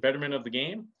say, it's a betterment of the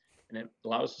game and it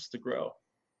allows us to grow.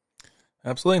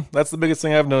 Absolutely. That's the biggest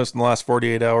thing I've noticed in the last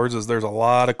 48 hours is there's a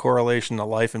lot of correlation to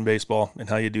life in baseball and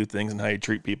how you do things and how you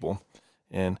treat people.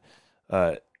 And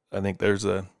I think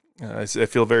I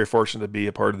feel very fortunate to be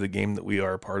a part of the game that we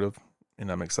are a part of,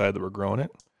 and I'm excited that we're growing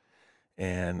it.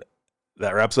 And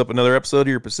that wraps up another episode of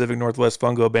your Pacific Northwest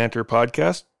Fungo Banter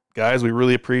podcast. guys, we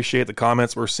really appreciate the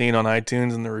comments we're seeing on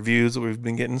iTunes and the reviews that we've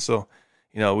been getting. So,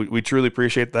 we truly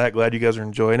appreciate that. Glad you guys are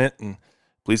enjoying it, and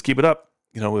please keep it up.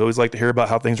 We always like to hear about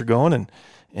how things are going,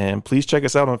 and please check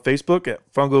us out on Facebook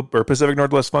at Pacific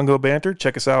Northwest Fungo Banter.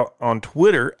 Check us out on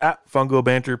Twitter at Fungo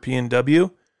Banter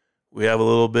PNW. We have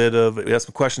we have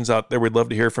some questions out there. We'd love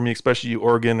to hear from you, especially you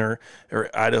Oregon or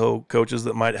Idaho coaches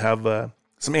that might have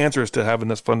some answers to having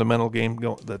this fundamental game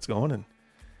that's going. And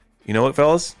you know what,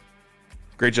 fellas?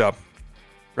 Great job.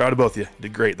 Proud of both of you.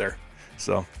 Did great there.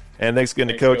 So, and thanks again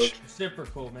to Coach.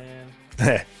 Reciprocal, man.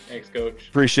 Thanks, Coach.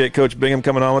 Appreciate Coach Bingham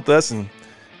coming on with us, and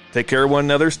take care of one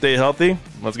another. Stay healthy.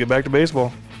 Let's get back to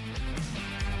baseball.